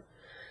anymore.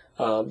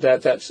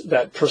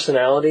 That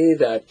personality,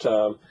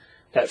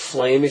 that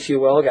flame, if you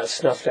will, got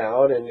snuffed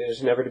out and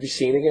is never to be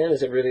seen again.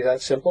 Is it really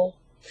that simple?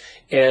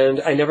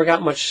 And I never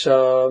got much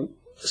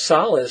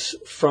solace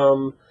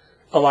from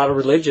a lot of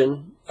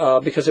religion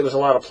because it was a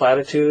lot of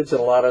platitudes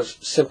and a lot of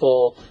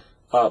simple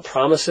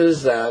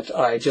promises that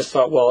I just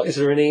thought, well, is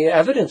there any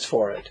evidence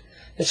for it?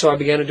 And so I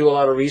began to do a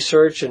lot of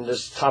research in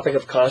this topic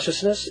of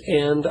consciousness,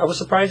 and I was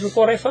surprised with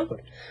what I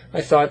found.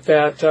 I thought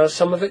that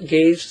some of it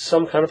gave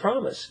some kind of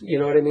promise. You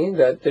know what I mean?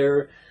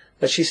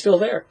 That she's still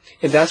there,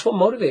 and that's what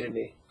motivated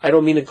me. I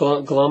don't mean to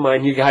glum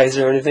on you guys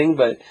or anything,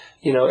 but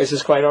you know, is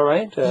this quite all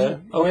right?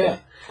 Okay. Yeah.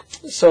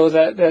 So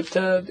that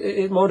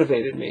it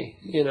motivated me.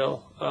 You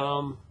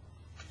know,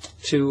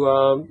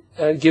 to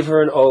give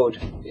her an ode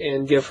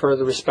and give her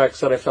the respects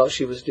that I felt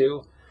she was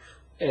due.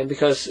 And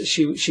because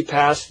she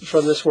passed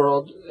from this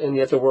world, and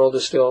yet the world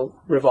is still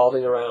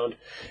revolving around.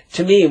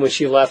 To me, when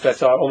she left, I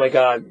thought, oh my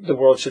God, the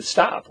world should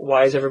stop.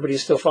 Why is everybody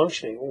still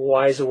functioning?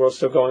 Why is the world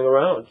still going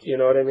around? You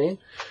know what I mean?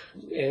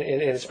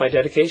 And it's my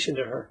dedication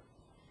to her.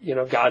 You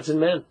know, Gods and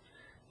Men.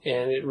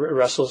 And it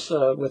wrestles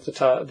with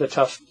the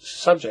tough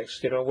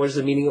subjects. You know, what is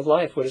the meaning of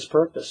life? What is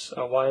purpose?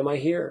 Why am I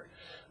here?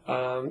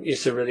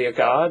 Is there really a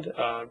God?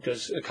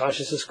 Does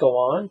consciousness go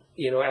on?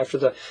 You know, after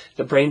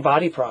the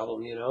brain-body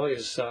problem, you know,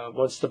 is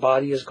once the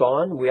body is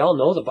gone, we all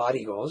know the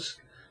body goes.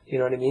 You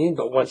know what I mean?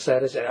 But once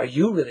that is, are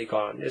you really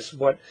gone? Is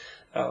what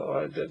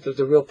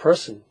the real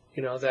person,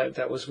 you know,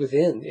 that was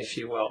within, if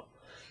you will.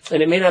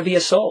 And it may not be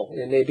a soul.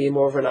 It may be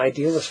more of an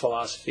idealist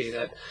philosophy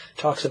that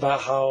talks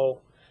about how.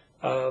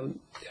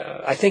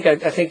 I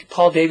think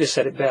Paul Davis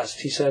said it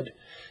best. He said,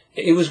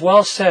 it was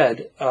well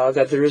said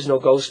that there is no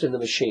ghost in the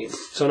machine.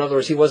 So in other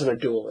words, he wasn't a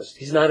dualist.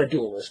 He's not a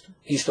dualist.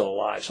 He's still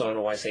alive, so I don't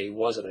know why I say he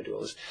wasn't a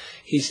dualist.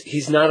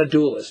 He's not a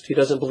dualist. He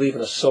doesn't believe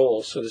in a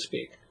soul, so to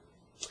speak.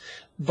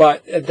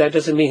 But that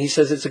doesn't mean, he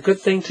says, it's a good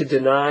thing to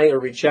deny or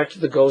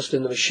reject the ghost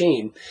in the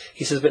machine.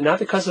 He says, but not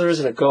because there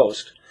isn't a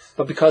ghost,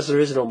 but because there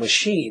isn't a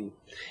machine.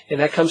 And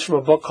that comes from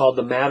a book called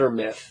The Matter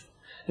Myth.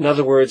 In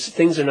other words,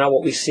 things are not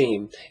what we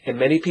seem. And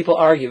many people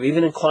argue,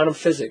 even in quantum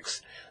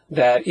physics,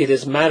 that it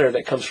is matter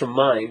that comes from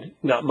mind,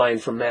 not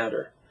mind from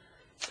matter.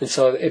 And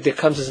so it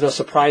comes as no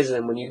surprise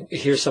then when you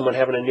hear someone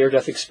having a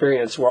near-death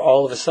experience where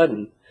all of a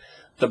sudden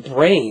the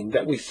brain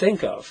that we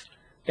think of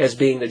as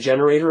being the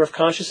generator of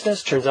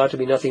consciousness turns out to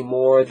be nothing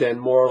more than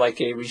more like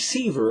a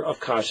receiver of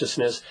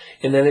consciousness,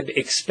 and then it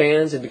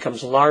expands and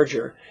becomes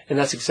larger. And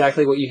that's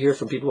exactly what you hear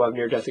from people who have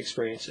near-death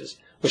experiences,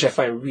 which I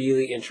find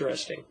really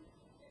interesting.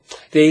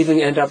 They even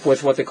end up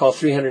with what they call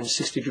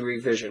 360-degree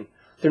vision.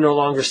 They're no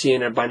longer seeing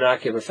in a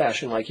binocular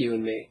fashion like you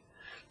and me.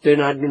 They're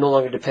no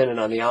longer dependent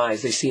on the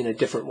eyes. They see in a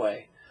different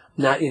way,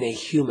 not in a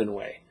human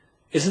way.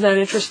 Isn't that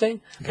interesting?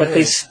 But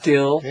they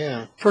still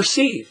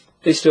perceive.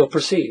 They still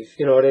perceive.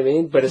 You know what I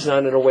mean? But it's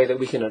not in a way that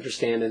we can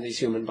understand in these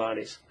human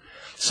bodies.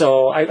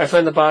 So I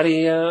find the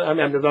body,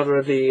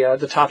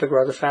 the topic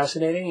rather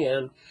fascinating.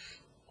 And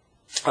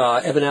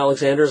Evan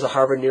Alexander is a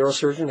Harvard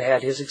neurosurgeon,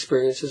 had his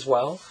experience as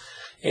well.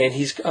 And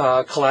he's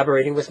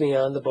collaborating with me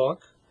on the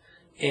book.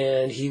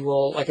 And he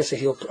will, like I said,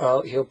 he'll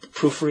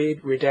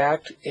proofread,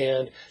 redact,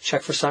 and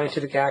check for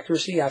scientific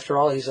accuracy. After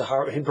all, he's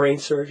a brain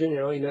surgeon.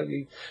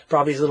 He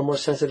probably is a little more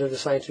sensitive to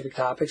scientific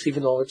topics,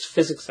 even though it's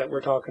physics that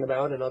we're talking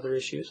about and other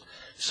issues.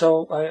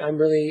 So I'm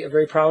really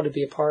very proud to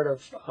be a part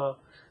of,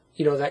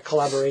 that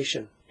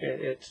collaboration.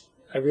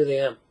 I really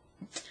am.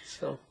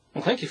 So.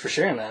 Well, thank you for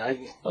sharing that.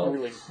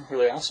 Really,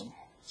 really awesome.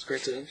 It's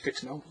great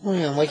to know. Well,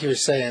 yeah, like you were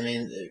saying, I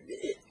mean,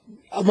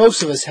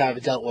 most of us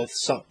have dealt with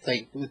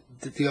something,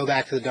 to go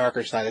back to the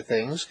darker side of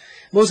things,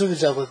 most of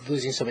us dealt with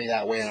losing somebody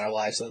that way in our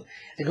lives. So,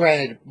 and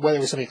granted, whether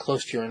it was somebody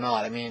close to you or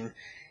not, I mean,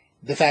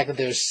 the fact that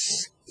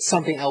there's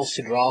something else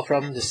to draw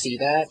from to see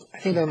that, I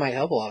think that might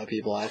help a lot of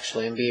people,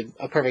 actually, and be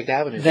a perfect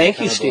avenue. Thank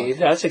you, Steve.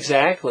 That's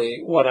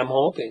exactly what I'm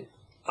hoping.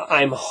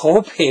 I'm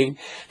hoping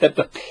that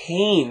the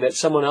pain that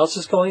someone else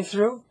is going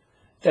through,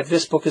 that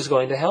this book is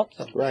going to help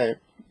them. Right.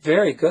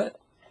 Very good.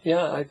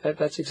 Yeah,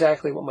 that's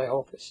exactly what my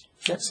hope is.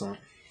 Excellent.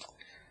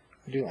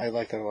 I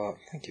like that a lot.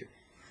 Thank you.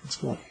 That's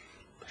cool.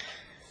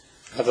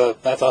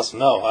 That's awesome.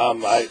 No,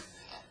 I'm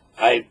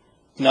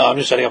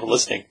just shutting up and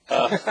listening.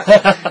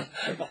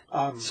 Sorry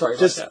about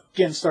just that.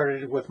 getting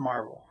started with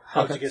Marvel.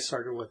 How did you get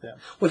started with them?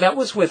 Well, that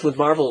was with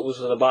Marvel. It was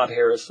with the Bob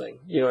Harris thing.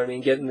 You know what I mean?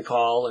 Getting the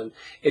call, and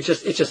it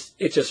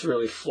just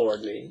really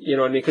floored me. You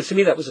know what I mean? Because to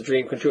me, that was a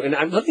dream come true.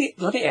 And let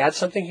me add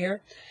something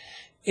here.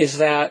 Is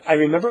that I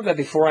remember that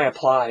before I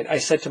applied, I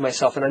said to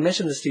myself, and I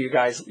mentioned this to you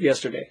guys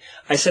yesterday.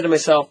 I said to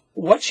myself,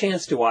 "What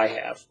chance do I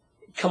have?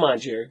 Come on,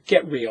 Jared,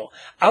 get real."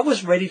 I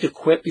was ready to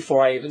quit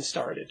before I even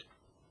started,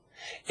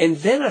 and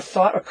then a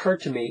thought occurred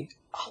to me.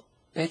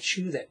 Bet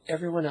you that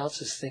everyone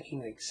else is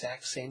thinking the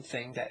exact same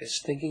thing, that is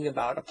thinking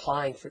about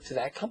applying to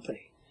that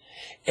company.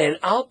 And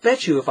I'll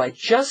bet you if I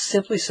just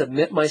simply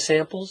submit my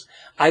samples,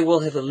 I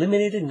will have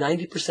eliminated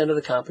 90% of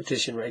the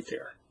competition right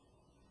there.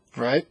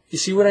 Right? You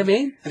see what I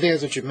mean? I think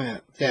that's what you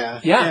meant.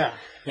 Yeah. Yeah.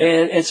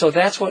 And so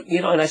that's what,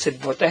 and I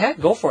said, what the heck,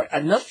 go for it.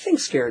 Another thing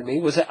scared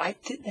me was that I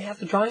didn't have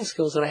the drawing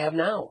skills that I have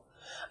now.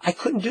 I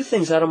couldn't do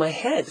things out of my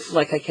head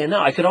like I can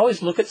now. I could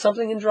always look at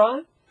something and draw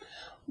it.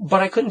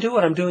 But I couldn't do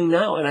what I'm doing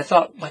now. And I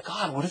thought, my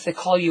God, what if they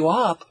call you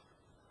up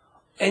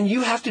and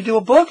you have to do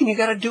a book and you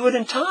got to do it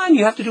in time?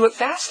 You have to do it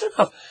fast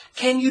enough.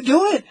 Can you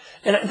do it?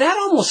 And that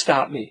almost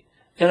stopped me.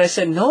 And I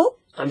said, no,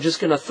 I'm just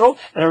going to throw.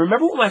 And I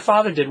remember what my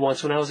father did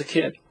once when I was a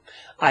kid.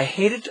 I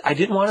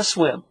didn't want to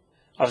swim.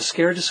 I was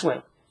scared to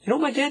swim. You know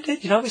what my dad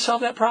did? You know how we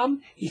solved that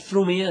problem? He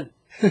threw me in.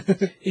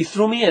 He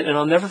threw me in. And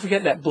I'll never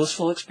forget that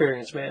blissful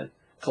experience, man.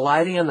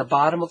 Gliding on the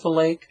bottom of the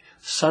lake,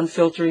 sun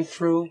filtering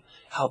through.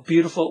 How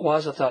beautiful it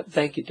was. I thought,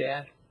 thank you,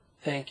 Dad.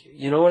 Thank you.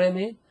 You know what I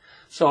mean?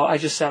 So I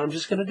just said, I'm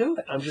just going to do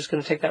it. I'm just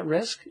going to take that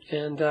risk.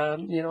 And,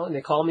 and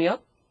they call me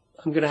up.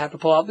 I'm going to have to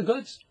pull out the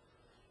goods.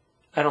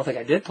 I don't think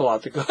I did pull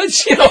out the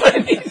goods. You know what I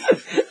mean?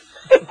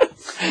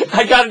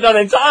 I got it done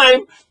in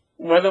time.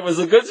 Whether it was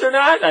the goods or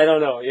not, I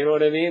don't know. You know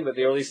what I mean? But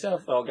the early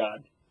stuff, oh,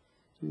 God.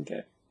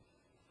 Okay.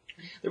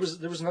 There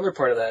was another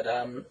part of that.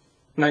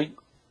 Now,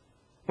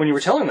 when you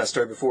were telling that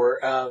story before,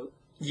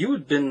 you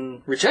had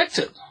been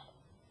rejected.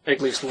 At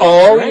least once.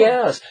 Oh,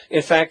 yes.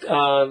 In fact,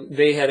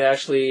 they had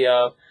actually,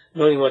 I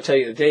don't even want to tell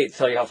you the date,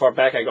 tell you how far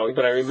back I go,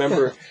 but I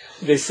remember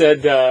they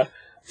said,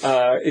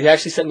 he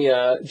actually sent me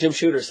Jim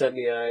Shooter sent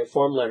me a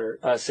form letter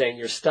saying,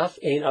 your stuff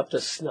ain't up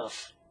to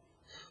snuff.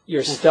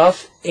 Your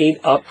stuff ain't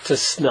up to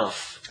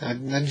snuff.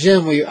 And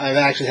Jim, I've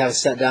actually had to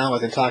sit down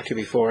with and talk to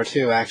before,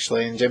 too,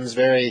 actually, and Jim's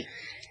very...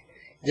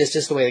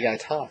 Just the way the guy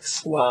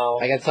talks. Wow.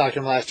 I got to talk to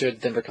him last year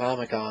at Denver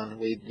Comic Con.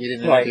 We did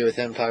an interview with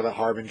him, talk about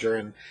Harbinger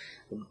and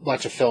a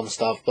bunch of film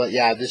stuff. But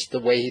yeah, just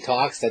the way he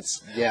talks,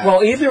 yeah.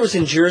 Well, either it was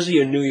in Jersey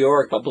or New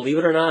York, but believe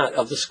it or not,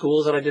 of the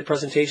schools that I did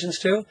presentations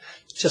to, it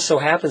just so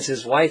happens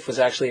his wife was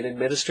actually an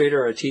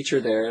administrator or a teacher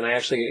there, and I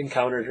actually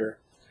encountered her.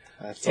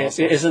 That's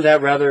awesome. Isn't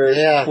that rather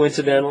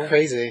coincidental?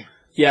 Crazy.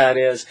 Yeah, it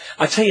is.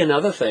 I'll tell you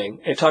another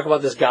thing, and talk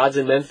about this gods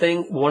and men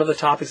thing. One of the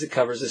topics it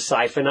covers is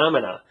psi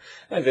phenomena,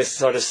 this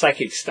sort of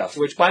psychic stuff,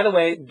 which, by the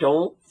way,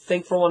 don't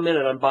think for 1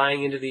 minute I'm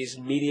buying into these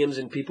mediums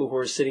and people who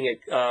are sitting at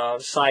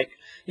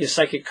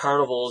psychic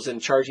carnivals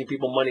and charging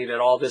people money that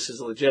all this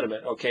is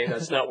legitimate, okay?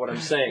 That's not what I'm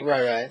saying.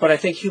 Right. But I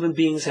think human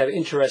beings have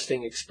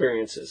interesting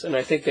experiences, and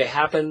I think they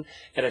happen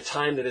at a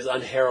time that is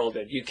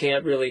unheralded. You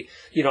can't really,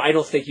 I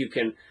don't think you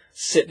can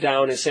sit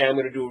down and say, I'm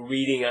going to do a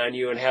reading on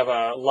you and have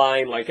a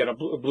line like at a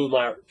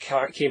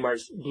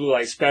Kmart's Blue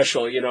Light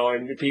Special,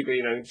 and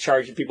people,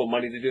 charging people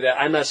money to do that.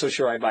 I'm not so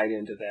sure I buy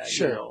into that,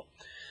 Sure.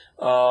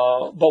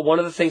 But one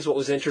of the things what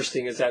was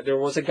interesting is that there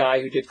was a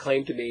guy who did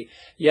claim to me,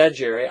 yeah,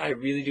 Jerry, I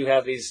really do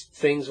have these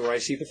things where I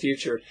see the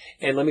future.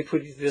 And let me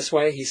put it this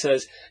way. He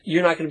says,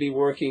 you're not going to be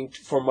working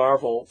for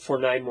Marvel for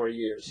 9 more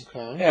years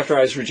after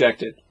I was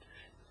rejected.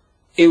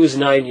 It was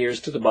 9 years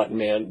to the button,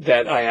 man,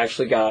 that I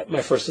actually got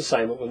my first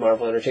assignment with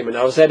Marvel Entertainment.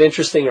 Now, is that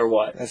interesting or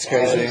what? That's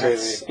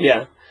crazy.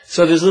 Yeah.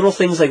 So there's little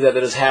things like that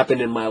has happened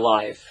in my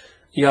life.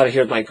 You ought to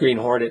hear my Green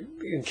Hornet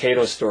and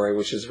Kato story,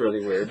 which is really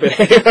weird.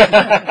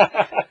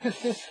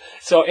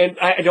 So, and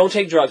I don't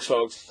take drugs,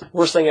 folks.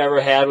 Worst thing I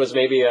ever had was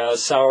maybe a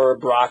sour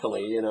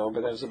broccoli,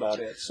 but that was about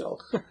it. So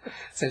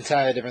it's an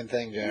entirely different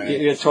thing, Jerry.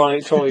 It's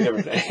totally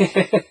different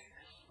thing.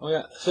 Oh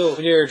yeah. So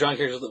when you're drawing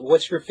characters,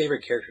 what's your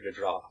favorite character to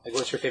draw? Like,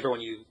 what's your favorite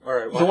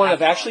the one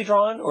I've actually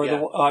drawn, or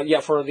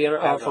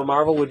for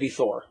Marvel would be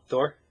Thor.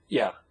 Thor?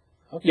 Yeah.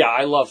 Okay. Yeah,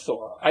 I love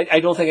Thor. I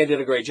don't think I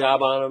did a great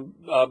job on him,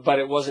 but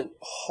it wasn't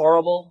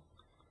horrible.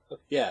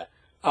 Yeah.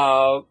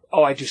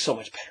 I do so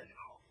much better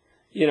now.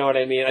 You know what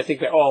I mean? I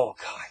think that,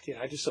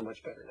 I do so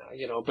much better now,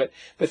 but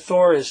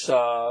Thor is, he's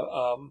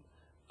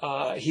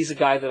a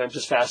guy that I'm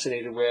just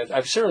fascinated with.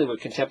 I certainly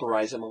would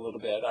contemporize him a little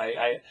bit.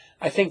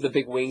 I think the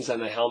big wings on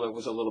the helmet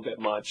was a little bit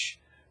much.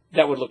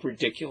 that would look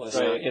ridiculous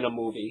Right. in a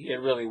movie. It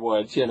really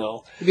would, you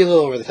know. It'd be a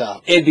little over the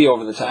top. It'd be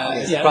over the top.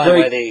 That's Yeah, probably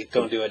very, why they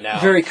don't do it now.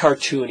 very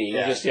cartoony.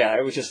 Yeah.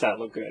 It would just not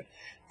look good.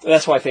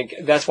 That's why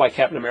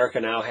Captain America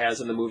now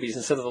has in the movies,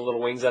 instead of the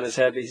little wings on his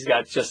head, he's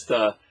got just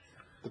The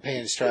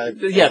paint stripe.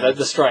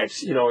 the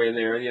stripes, you know, in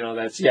there, you know,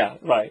 that's,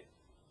 right.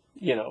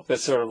 You know,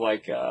 that's sort of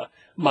like,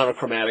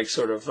 monochromatic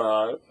sort of,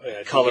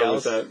 color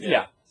with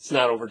it's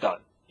not overdone,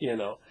 you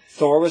know.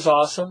 Thor was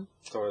awesome,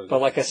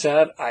 but like I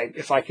said,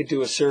 if I could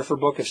do a Surfer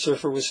book, if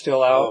Surfer was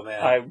still out, Oh,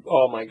 man.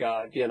 oh my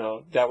God, you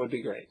know, that would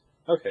be great.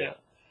 Okay. Yeah.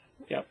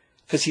 Yeah.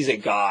 Because he's a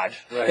god.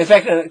 Right. In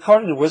fact,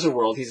 according to Wizard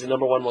World, he's the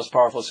number one most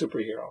powerful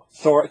superhero.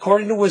 Thor,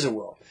 according to Wizard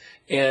World.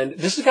 And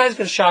this is a guy who's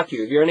going to shock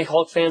you. If you're any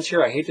Hulk fans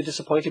here, I hate to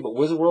disappoint you, but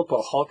Wizard World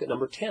put Hulk at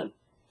number 10,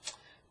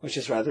 which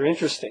is rather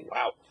interesting.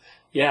 Wow.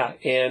 Yeah,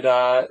 and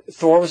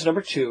Thor was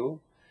number 2,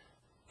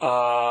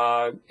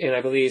 and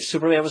I believe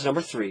Superman was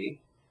number 3,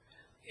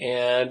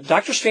 and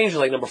Doctor Strange was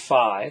like number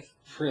 5.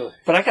 Really?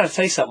 But I got to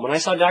tell you something. When I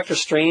saw Doctor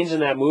Strange in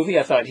that movie,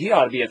 I thought he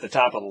ought to be at the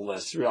top of the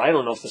list. I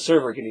don't know if the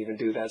server can even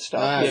do that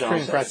stuff. It's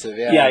pretty impressive,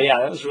 yeah. Yeah,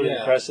 that was really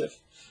impressive.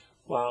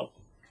 Wow.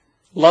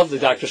 Love the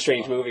Doctor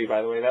Strange movie,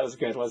 by the way. That was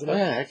good, wasn't Oh, it?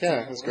 yeah, heck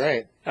yeah, it was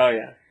great. Oh,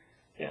 yeah.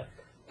 Yeah.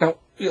 Now,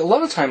 a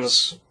lot of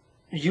times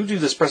you do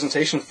this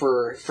presentation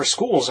for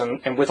schools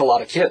and with a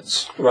lot of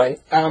kids. Right.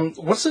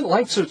 What's it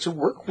like to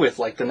work with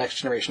like the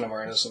next generation of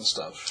artists and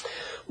stuff?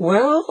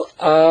 Well,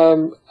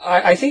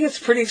 I think it's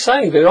pretty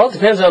exciting, but it all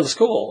depends on the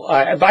school.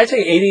 I'd say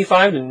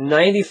 85 to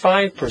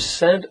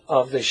 95%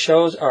 of the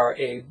shows are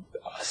a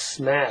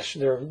smash.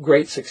 They're a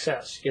great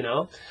success, you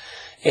know.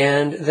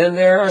 And then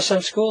there are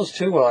some schools,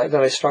 too,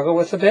 that I struggle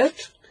with a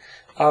bit.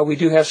 We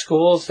do have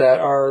schools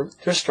they're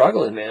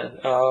struggling, man.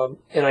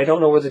 And I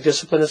don't know where the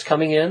discipline is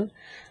coming in.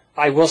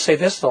 I will say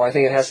this, though. I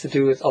think it has to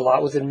do with a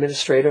lot with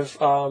administrative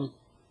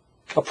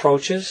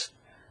approaches,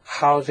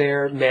 how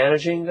they're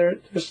managing their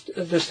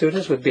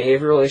students with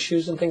behavioral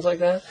issues and things like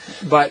that.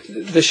 But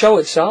the show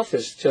itself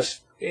is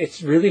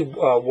it's really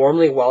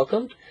warmly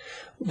welcomed.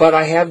 But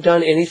I have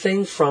done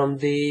anything from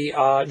the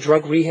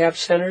drug rehab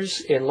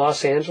centers in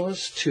Los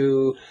Angeles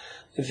to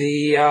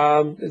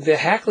the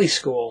Hackley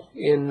School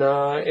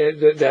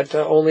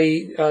that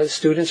only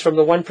students from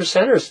the One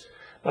Percenters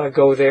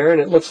go there, and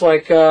it looks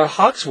like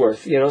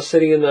Hawksworth, you know,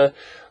 sitting in the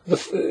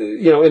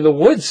in the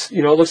woods.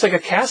 You know, it looks like a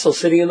castle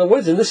sitting in the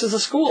woods, and this is a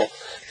school.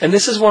 And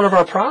this is one of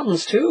our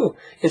problems too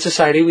in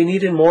society. We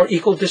need a more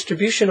equal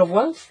distribution of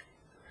wealth.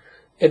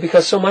 And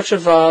because so much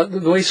of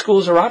the way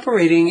schools are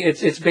operating,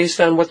 it's based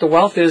on what the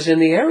wealth is in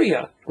the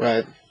area.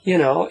 Right. You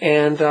know,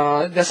 and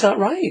that's not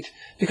right.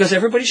 Because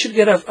everybody should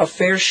get a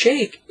fair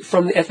shake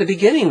at the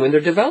beginning when they're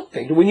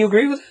developing. Wouldn't you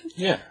agree with that?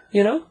 Yeah.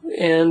 You know,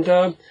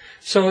 and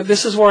so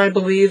this is where I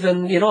believe,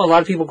 and you know, a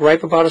lot of people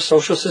gripe about a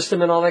social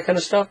system and all that kind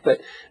of stuff. But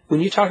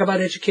when you talk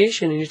about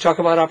education and you talk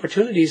about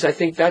opportunities, I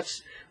think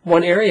that's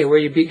one area where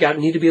you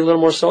need to be a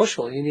little more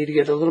social. You need to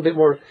get a little bit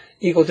more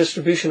equal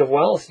distribution of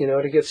wealth, you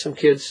know, to get some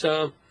kids,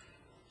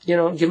 you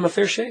know, give them a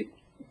fair shake.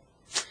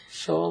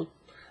 So,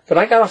 but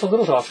I got off a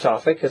little off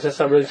topic because that's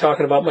not really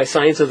talking about my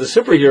Science of the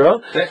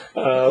Superhero,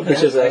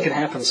 That can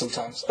happen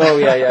sometimes. Oh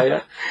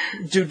yeah.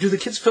 Do the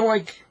kids feel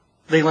like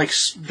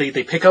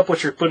they pick up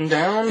what you're putting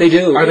down? They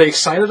do. Are they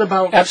excited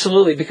about?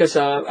 Absolutely, because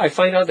I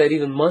find out that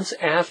even months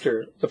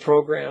after the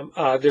program,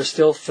 they're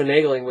still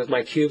finagling with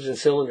my cubes and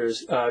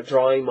cylinders,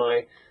 drawing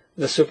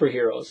the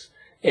superheroes,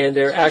 and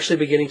they're actually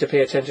beginning to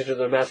pay attention to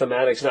their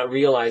mathematics, not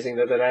realizing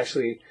that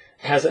actually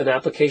has an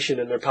application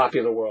in their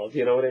popular world.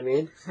 You know what I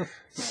mean?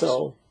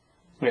 So.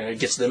 Yeah, it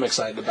gets them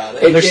excited about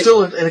it. And there's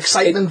still an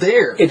excitement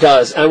there. It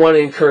does. I want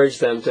to encourage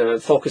them to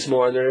focus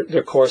more on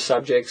their core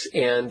subjects,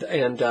 and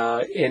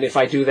if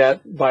I do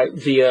that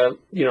via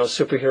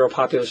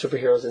popular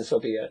superheroes, then so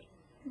be it.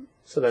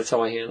 So that's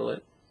how I handle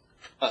it.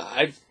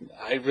 I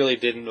really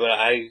didn't, but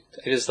I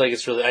just like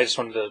it's really. I just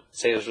wanted to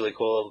say it was really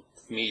cool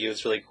to meet you.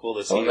 It's really cool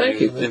to see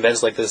you.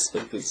 Events like this.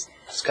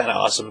 It's kind of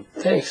awesome.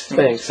 Thanks.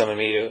 Come and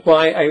meet you. Well,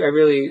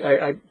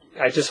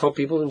 I just hope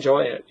people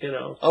enjoy it, you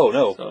know. Oh,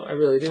 no. So I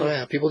really do. Oh,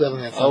 yeah. People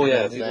definitely have fun. Oh,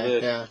 yeah. People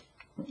did. Yeah.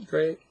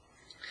 Great.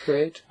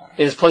 And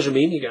it's a pleasure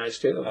meeting you guys,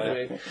 too.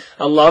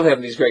 I love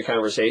having these great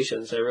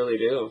conversations. I really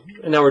do.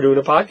 And now we're doing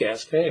a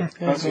podcast. Hey,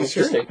 That's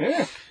interesting.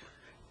 Yeah.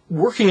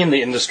 Working in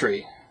the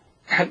industry,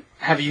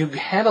 have you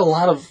had a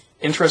lot of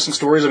interesting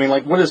stories? I mean,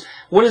 like, what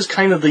is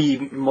kind of the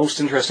most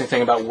interesting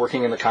thing about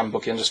working in the comic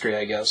book industry,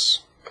 I guess?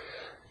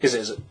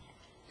 Is it?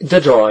 The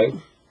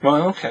drawing.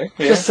 Well, okay.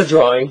 Yeah. Just the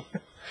drawing.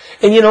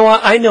 And you know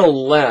what? I know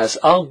less.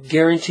 I'll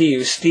guarantee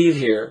you, Steve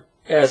here,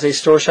 as a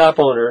store shop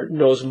owner,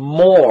 knows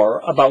more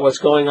about what's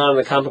going on in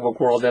the comic book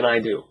world than I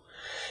do.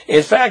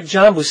 In fact,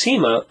 John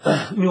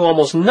Buscema knew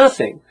almost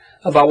nothing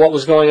about what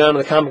was going on in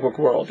the comic book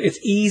world. It's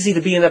easy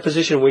to be in that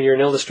position when you're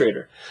an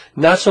illustrator.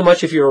 Not so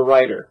much if you're a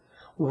writer.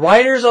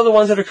 Writers are the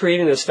ones that are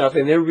creating this stuff,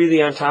 and they're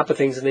really on top of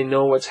things, and they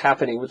know what's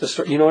happening with the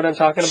story. You know what I'm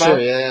talking about? Sure,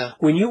 yeah.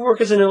 When you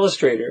work as an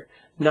illustrator,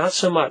 not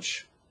so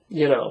much.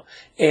 You know,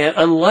 and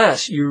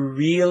unless you're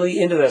really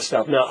into that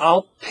stuff. Now,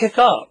 I'll pick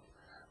up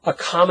a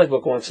comic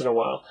book once in a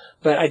while,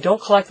 but I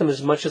don't collect them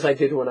as much as I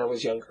did when I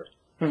was younger.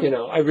 You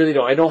know, I really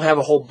don't. I don't have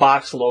a whole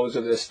box loads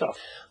of this stuff.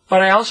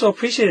 But I also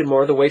appreciated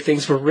more the way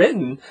things were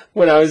written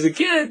when I was a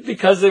kid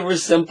because they were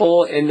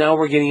simple, and now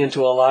we're getting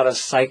into a lot of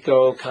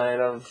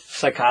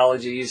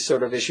psychology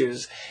sort of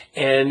issues,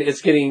 and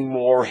it's getting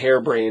more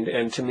harebrained,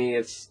 and to me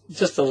it's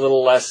just a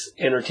little less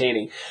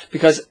entertaining.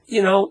 Because,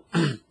 you know,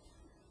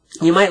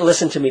 you might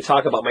listen to me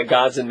talk about my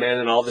gods and men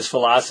and all this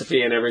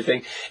philosophy and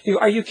everything.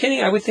 Are you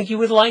kidding? I would think you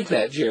would like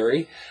that,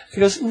 Jerry.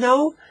 He goes,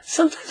 no,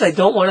 sometimes I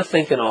don't want to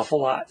think an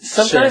awful lot.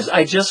 Sometimes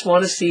I just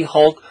want to see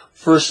Hulk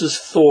versus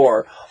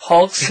Thor.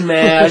 Hulk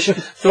smash,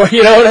 Thor,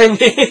 you know what I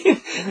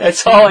mean?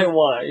 That's all I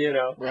want, you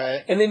know.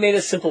 Right. And they made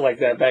it simple like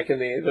that back in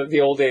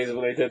the old days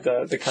when they did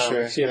the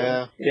comics, you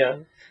know. Yeah.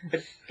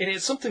 And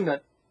it's something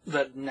that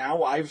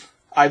now I've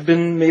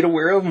been made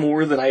aware of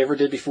more than I ever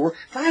did before.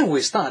 I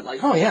always thought,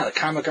 like, oh yeah, the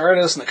comic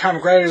artists and the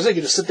comic writers, they get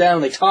to sit down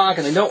and they talk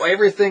and they know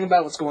everything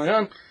about what's going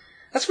on.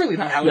 That's really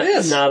not how it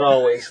is. Not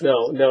always.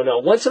 No.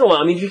 Once in a while,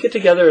 I mean, if you get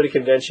together at a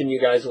convention,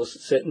 you guys will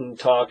sit and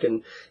talk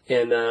and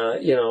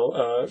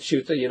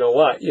shoot the, you know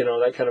what, you know,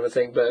 that kind of a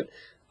thing. But,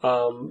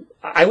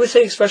 I would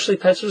say especially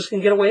pencilers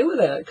can get away with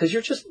that because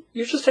you're just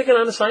taking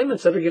on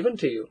assignments that are given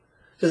to you.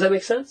 Does that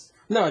make sense?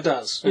 No, it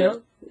does.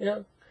 Yeah.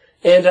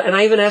 And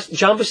I even asked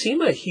John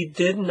Buscema. He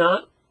did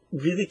not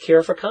really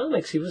care for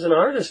comics. He was an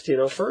artist, you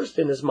know, first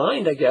in his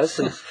mind, I guess.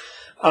 And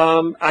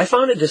I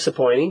found it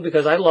disappointing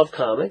because I love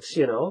comics,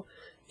 you know,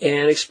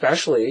 and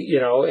especially, you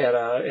know,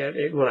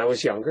 when I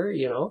was younger,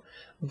 you know.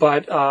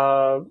 But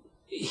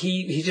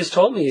he just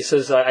told me. He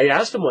says, I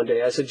asked him one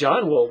day. I said,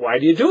 John, well, why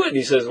do you do it? And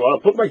he says, well, I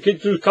put my kid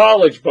through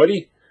college,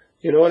 buddy.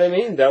 You know what I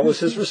mean? That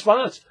was his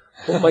response.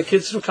 Put my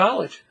kids through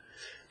college.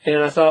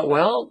 And I thought,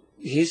 well,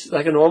 he's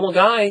like a normal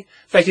guy. In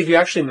fact, if you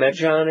actually met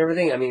John and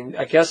everything, I mean,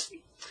 I guess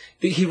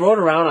he rode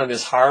around on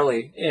this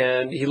Harley,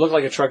 and he looked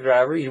like a truck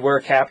driver. He'd wear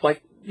a cap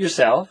like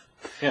yourself.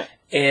 Yeah.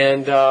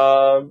 And,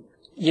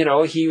 you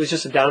know, he was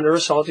just a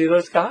down-to-earth,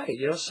 salt-of-the-earth guy,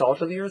 you know,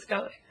 salt-of-the-earth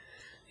guy.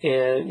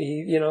 And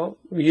he, you know,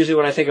 usually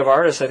when I think of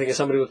artists, I think of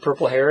somebody with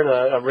purple hair and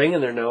a ring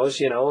in their nose,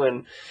 you know,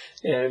 and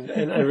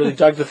I really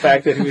dug the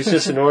fact that he was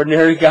just an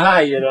ordinary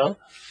guy, you know.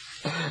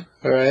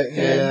 All right.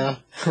 Yeah.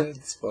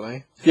 It's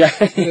funny. Yeah.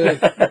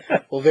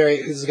 Well,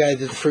 this is the guy that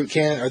did the fruit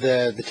can or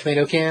the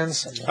tomato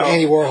cans.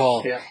 Andy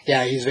Warhol.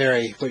 Yeah. He's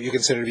very what you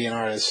consider to be an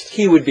artist.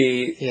 He would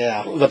be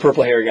the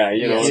purple hair guy,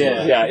 you know.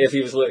 Yeah. If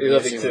he was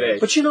living today.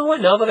 But you know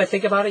what? Now that I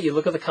think about it, you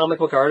look at the comic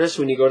book artists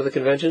when you go to the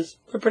conventions,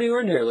 they're pretty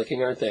ordinary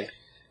looking, aren't they?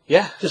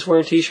 Yeah. Just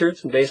wearing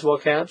T-shirts and baseball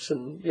caps,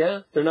 and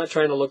they're not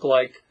trying to look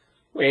like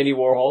Andy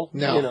Warhol.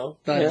 No, you know.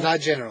 Not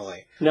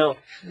generally. No.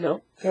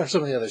 There are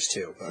some of the others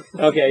too,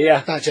 but okay,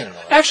 yeah. Not generally.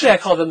 Actually, I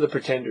call them the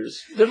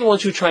pretenders. They're the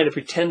ones who try to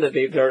pretend that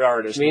they're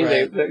artists. I mean,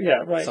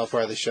 right. Right.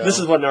 Self-worthy show. This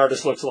is what an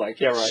artist looks like.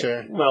 Yeah, right.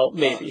 Sure. Well,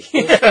 maybe.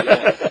 No,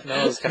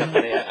 it was kind of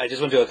funny. I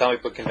just went to a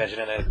comic book convention,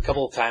 and a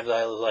couple of times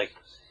I was like,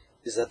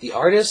 is that the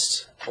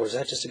artist, or is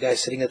that just a guy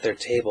sitting at their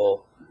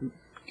table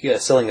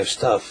selling their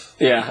stuff?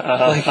 Yeah.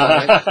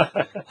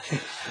 I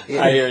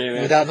hear you,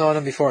 man. Without knowing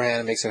them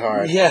beforehand, it makes it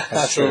hard. Yeah,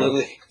 That's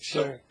absolutely.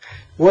 Sure.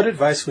 What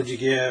advice would you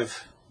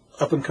give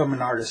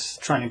up-and-coming artists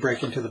trying to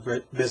break into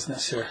the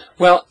business here?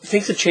 Well,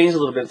 things have changed a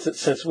little bit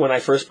since when I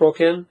first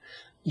broke in.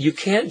 You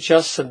can't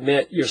just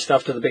submit your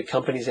stuff to the big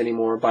companies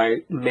anymore by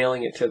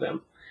mailing it to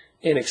them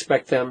and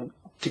expect them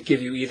to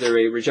give you either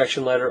a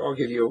rejection letter or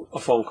give you a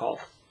phone call.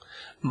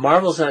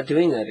 Marvel's not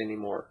doing that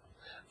anymore.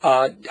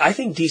 I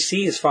think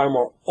DC is far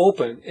more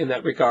open in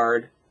that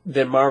regard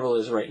than Marvel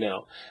is right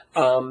now.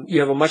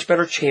 You have a much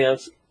better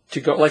chance to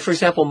go. Like, for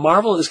example,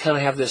 Marvel is kind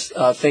of have this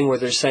thing where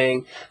they're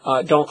saying,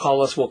 don't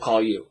call us, we'll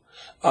call you.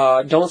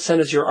 Don't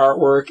send us your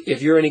artwork.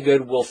 If you're any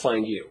good, we'll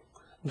find you.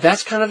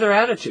 That's kind of their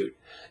attitude.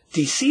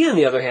 DC, on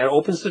the other hand,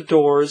 opens the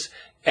doors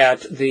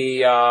at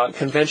the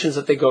conventions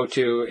that they go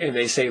to, and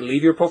they say,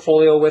 leave your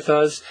portfolio with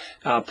us,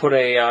 put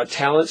a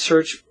talent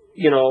search,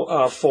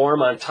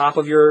 form on top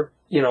of your,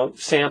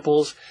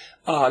 samples,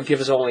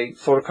 give us only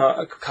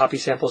photocopy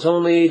samples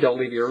only, don't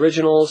leave your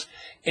originals,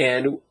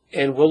 and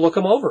we'll look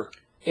them over,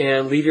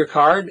 and leave your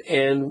card,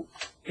 and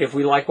if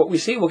we like what we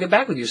see, we'll get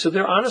back with you. So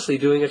they're honestly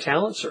doing a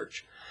talent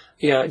search,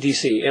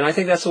 DC, and I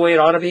think that's the way it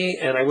ought to be,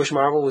 and I wish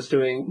Marvel was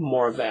doing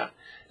more of that.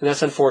 And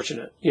that's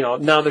unfortunate.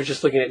 Now they're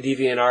just looking at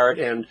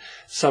DeviantArt and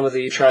some of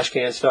the trash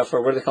can stuff,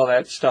 or what do they call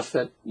that stuff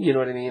that, you know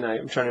what I mean?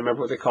 I'm trying to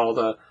remember what they call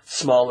the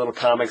small little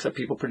comics that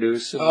people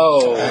produce.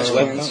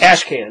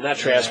 Ashcan, not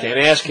trash can,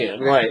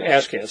 Ashcan, right,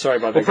 Ashcan. Sorry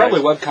about that. Well,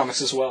 probably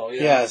webcomics as well.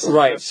 Yes.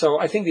 Right. So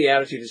I think the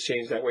attitude has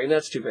changed that way, and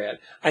that's too bad.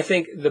 I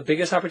think the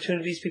biggest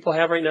opportunities people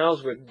have right now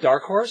is with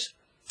Dark Horse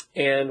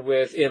and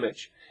with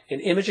Image. And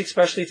Image,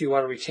 especially if you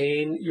want to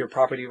retain your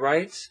property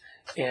rights,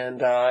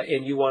 and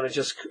you want to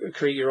just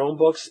create your own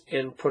books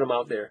and put them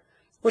out there.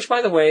 Which,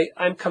 by the way,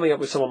 I'm coming up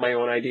with some of my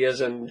own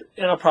ideas, and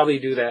I'll probably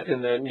do that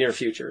in the near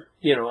future.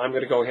 I'm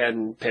going to go ahead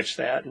and pitch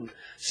that and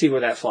see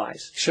where that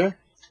flies. Sure.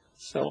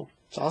 So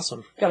it's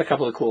awesome. Got a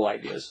couple of cool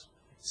ideas.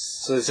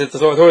 So since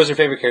Thor is your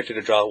favorite character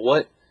to draw,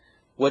 what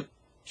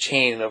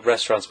chain of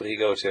restaurants would he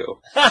go to?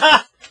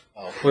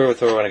 Where would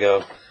Thor want to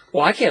go?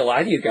 Well, I can't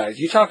lie to you guys.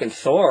 You're talking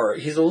Thor.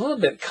 He's a little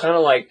bit kind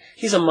of like,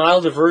 he's a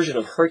milder version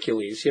of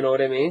Hercules, you know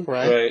what I mean?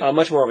 Right.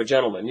 Much more of a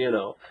gentleman, you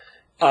know.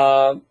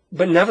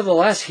 But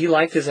nevertheless, he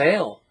liked his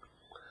ale.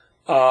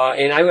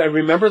 And I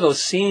remember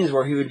those scenes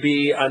where he would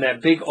be on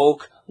that big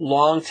oak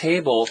long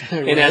table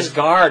in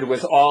Asgard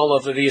with all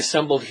of the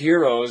assembled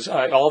heroes,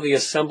 all the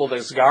assembled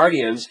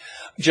Asgardians,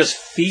 just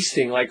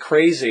feasting like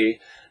crazy.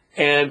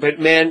 But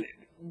man,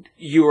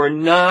 you are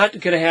not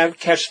going to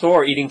catch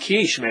Thor eating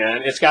quiche,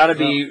 man. It's got to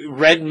be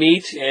red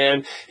meat,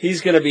 and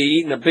he's going to be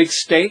eating a big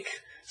steak,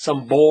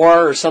 some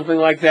boar or something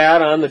like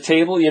that on the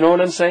table. You know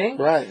what I'm saying?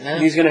 Right. Yeah.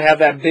 He's going to have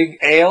that big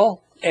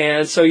ale,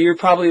 and so you're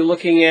probably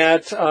looking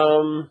at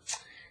Outback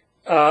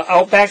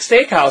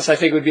Steakhouse. I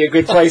think would be a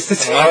good place to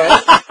take.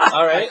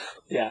 All right.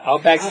 Yeah,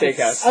 Outback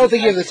Steakhouse. I don't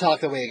think you have to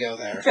talk the way to go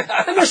there.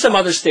 And there's some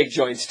other steak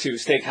joints too,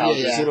 steak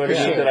houses. Yeah, you know what I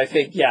mean? sure. That I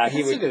think, he That's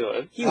a would. good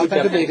one. He would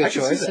Outback would be a definitely. good I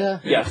can see choice.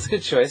 that. Yeah. Yeah. That's a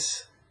good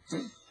choice.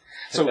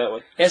 So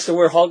as to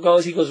where Hulk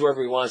goes, he goes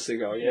wherever he wants to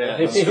go. Yeah,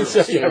 Yeah,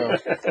 that's True.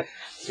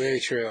 Very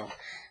true.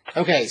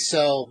 Okay,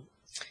 so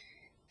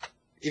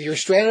if you're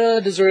stranded on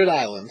a deserted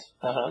island,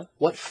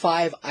 what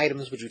 5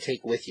 items would you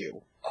take with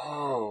you?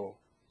 Oh,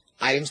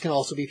 Items can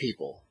also be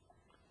people.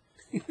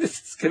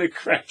 this is gonna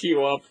crack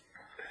you up.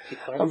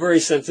 I'm very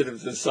sensitive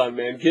to the sun,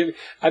 man.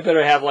 I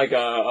better have like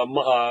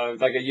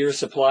a year's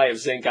supply of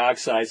zinc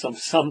oxide, some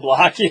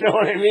sunblock. You know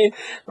what I mean?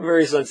 I'm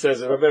very sun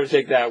sensitive. I better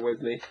take that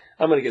with me.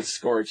 I'm gonna get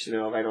scorched,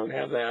 if I don't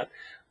have that.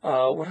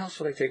 What else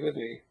would I take with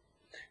me?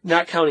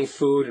 Not counting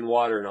food and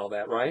water and all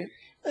that, right?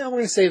 I'm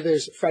going to say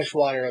there's fresh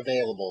water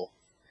available.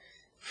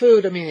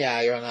 Food,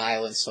 you're on an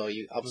island, so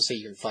I'm going to say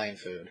you can find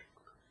food.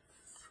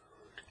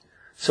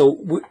 So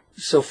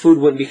food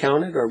wouldn't be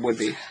counted, or would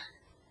be?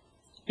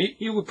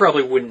 You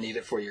probably wouldn't need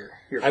it for your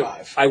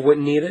 5. I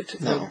wouldn't need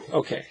it? No.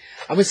 Okay.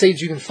 I'm going to say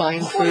you can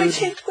find What would I food,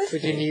 take with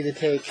but you me? need to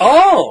take...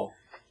 Oh!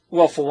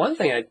 Well, for one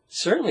thing, I'd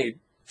certainly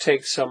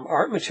take some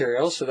art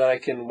material so that I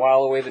can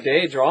while away the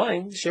day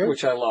drawing, Sure.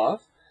 which I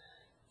love.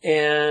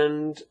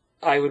 And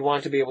I would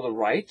want to be able to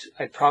write.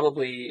 I'd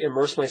probably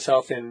immerse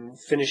myself in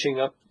finishing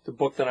up the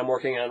book that I'm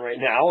working on right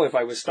now if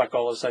I was stuck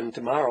all of a sudden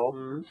tomorrow.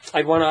 Mm-hmm.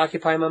 I'd want to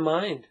occupy my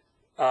mind.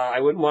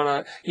 I wouldn't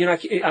want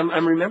to,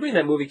 I'm remembering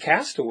that movie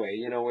Castaway,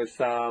 with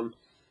Tom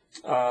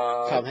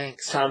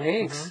Hanks. Tom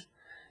Hanks.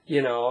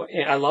 Mm-hmm.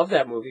 And I love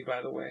that movie,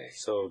 by the way.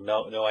 So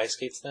no ice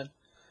skates then?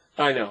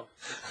 I know.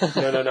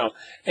 No.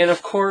 And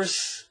of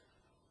course,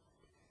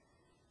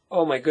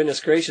 oh my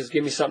goodness gracious,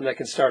 give me something that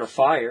can start a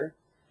fire.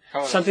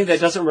 Something that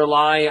doesn't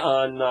rely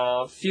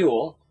on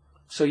fuel.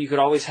 So you could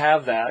always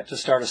have that to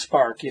start a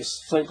spark.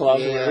 Yes, flint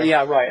gloves or whatever.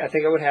 Yeah, right. I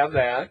think I would have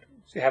that.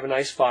 Have a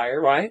nice fire,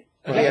 right?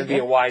 I think that'd be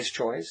a wise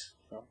choice.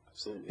 Oh,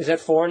 absolutely. Is that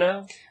 4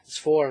 now? It's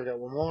 4. We've got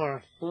one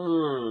more.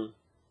 And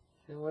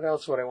what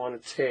else would I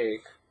want to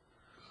take?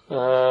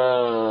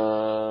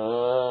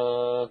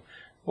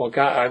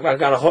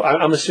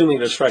 I'm assuming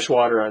there's fresh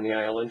water on the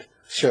island.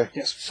 Sure.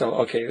 Yes. So,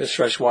 okay, there's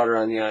fresh water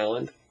on the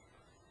island.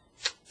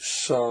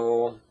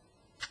 So,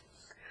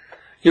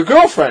 your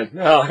girlfriend.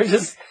 Oh,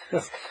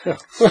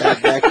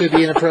 That could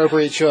be an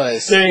appropriate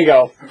choice. there you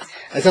go.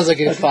 That sounds like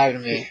a good 5 to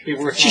me.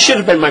 She should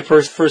have been my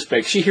first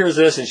pick. She hears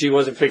this and she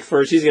wasn't picked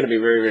first. She's going to be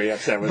very, very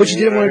upset with me. But you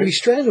didn't want her to be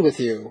stranded with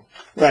you.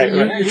 Right.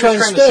 You're trying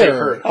to spare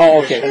her.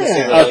 Oh, okay.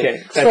 Yeah.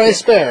 Okay. Try to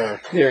spare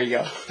her. There you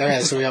go. All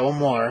right, so we got one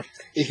more.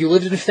 If you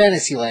lived in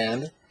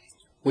Fantasyland,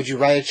 would you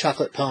ride a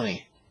chocolate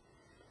pony?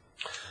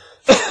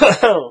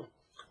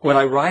 Would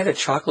I ride a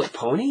chocolate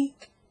pony?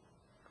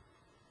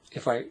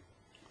 If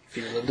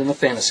you lived in a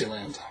fantasy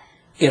land.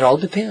 It all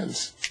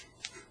depends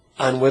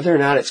on whether or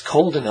not it's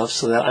cold enough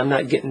so that I'm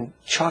not getting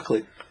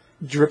chocolate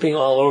dripping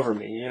all over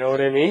me. You know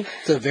what I mean?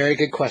 It's a very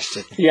good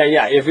question.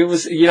 Yeah. If it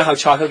was, how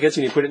chocolate gets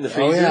when you put it in the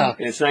freezer, yeah.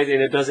 and it's nice,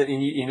 and it doesn't,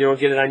 and you don't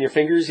get it on your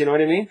fingers. You know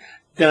what I mean?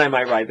 Then I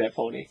might ride that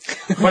pony.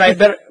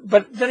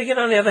 But then again,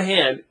 on the other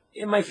hand,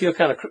 it might feel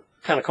kind of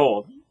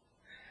cold.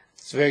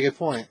 It's a very good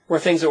point. Where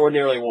things are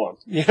ordinarily warm.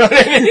 You know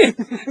what I mean?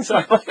 So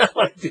I might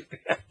want to do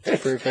that.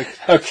 Perfect.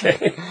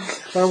 Okay.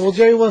 Well,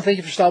 Jerry, we want to thank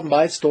you for stopping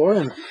by the store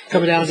and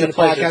coming down and doing the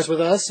podcast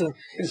with us. And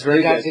It's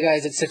very good. You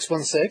guys at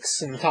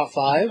 616 in the top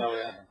 5. Oh,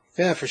 yeah.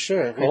 Yeah, for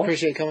sure. We Cool.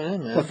 appreciate you coming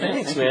in, man. Well,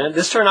 thanks, man.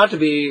 This turned out to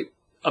be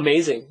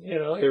amazing. It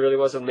really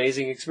was an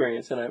amazing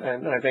experience, and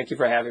I thank you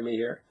for having me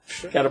here.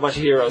 Got a bunch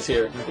of heroes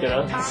here,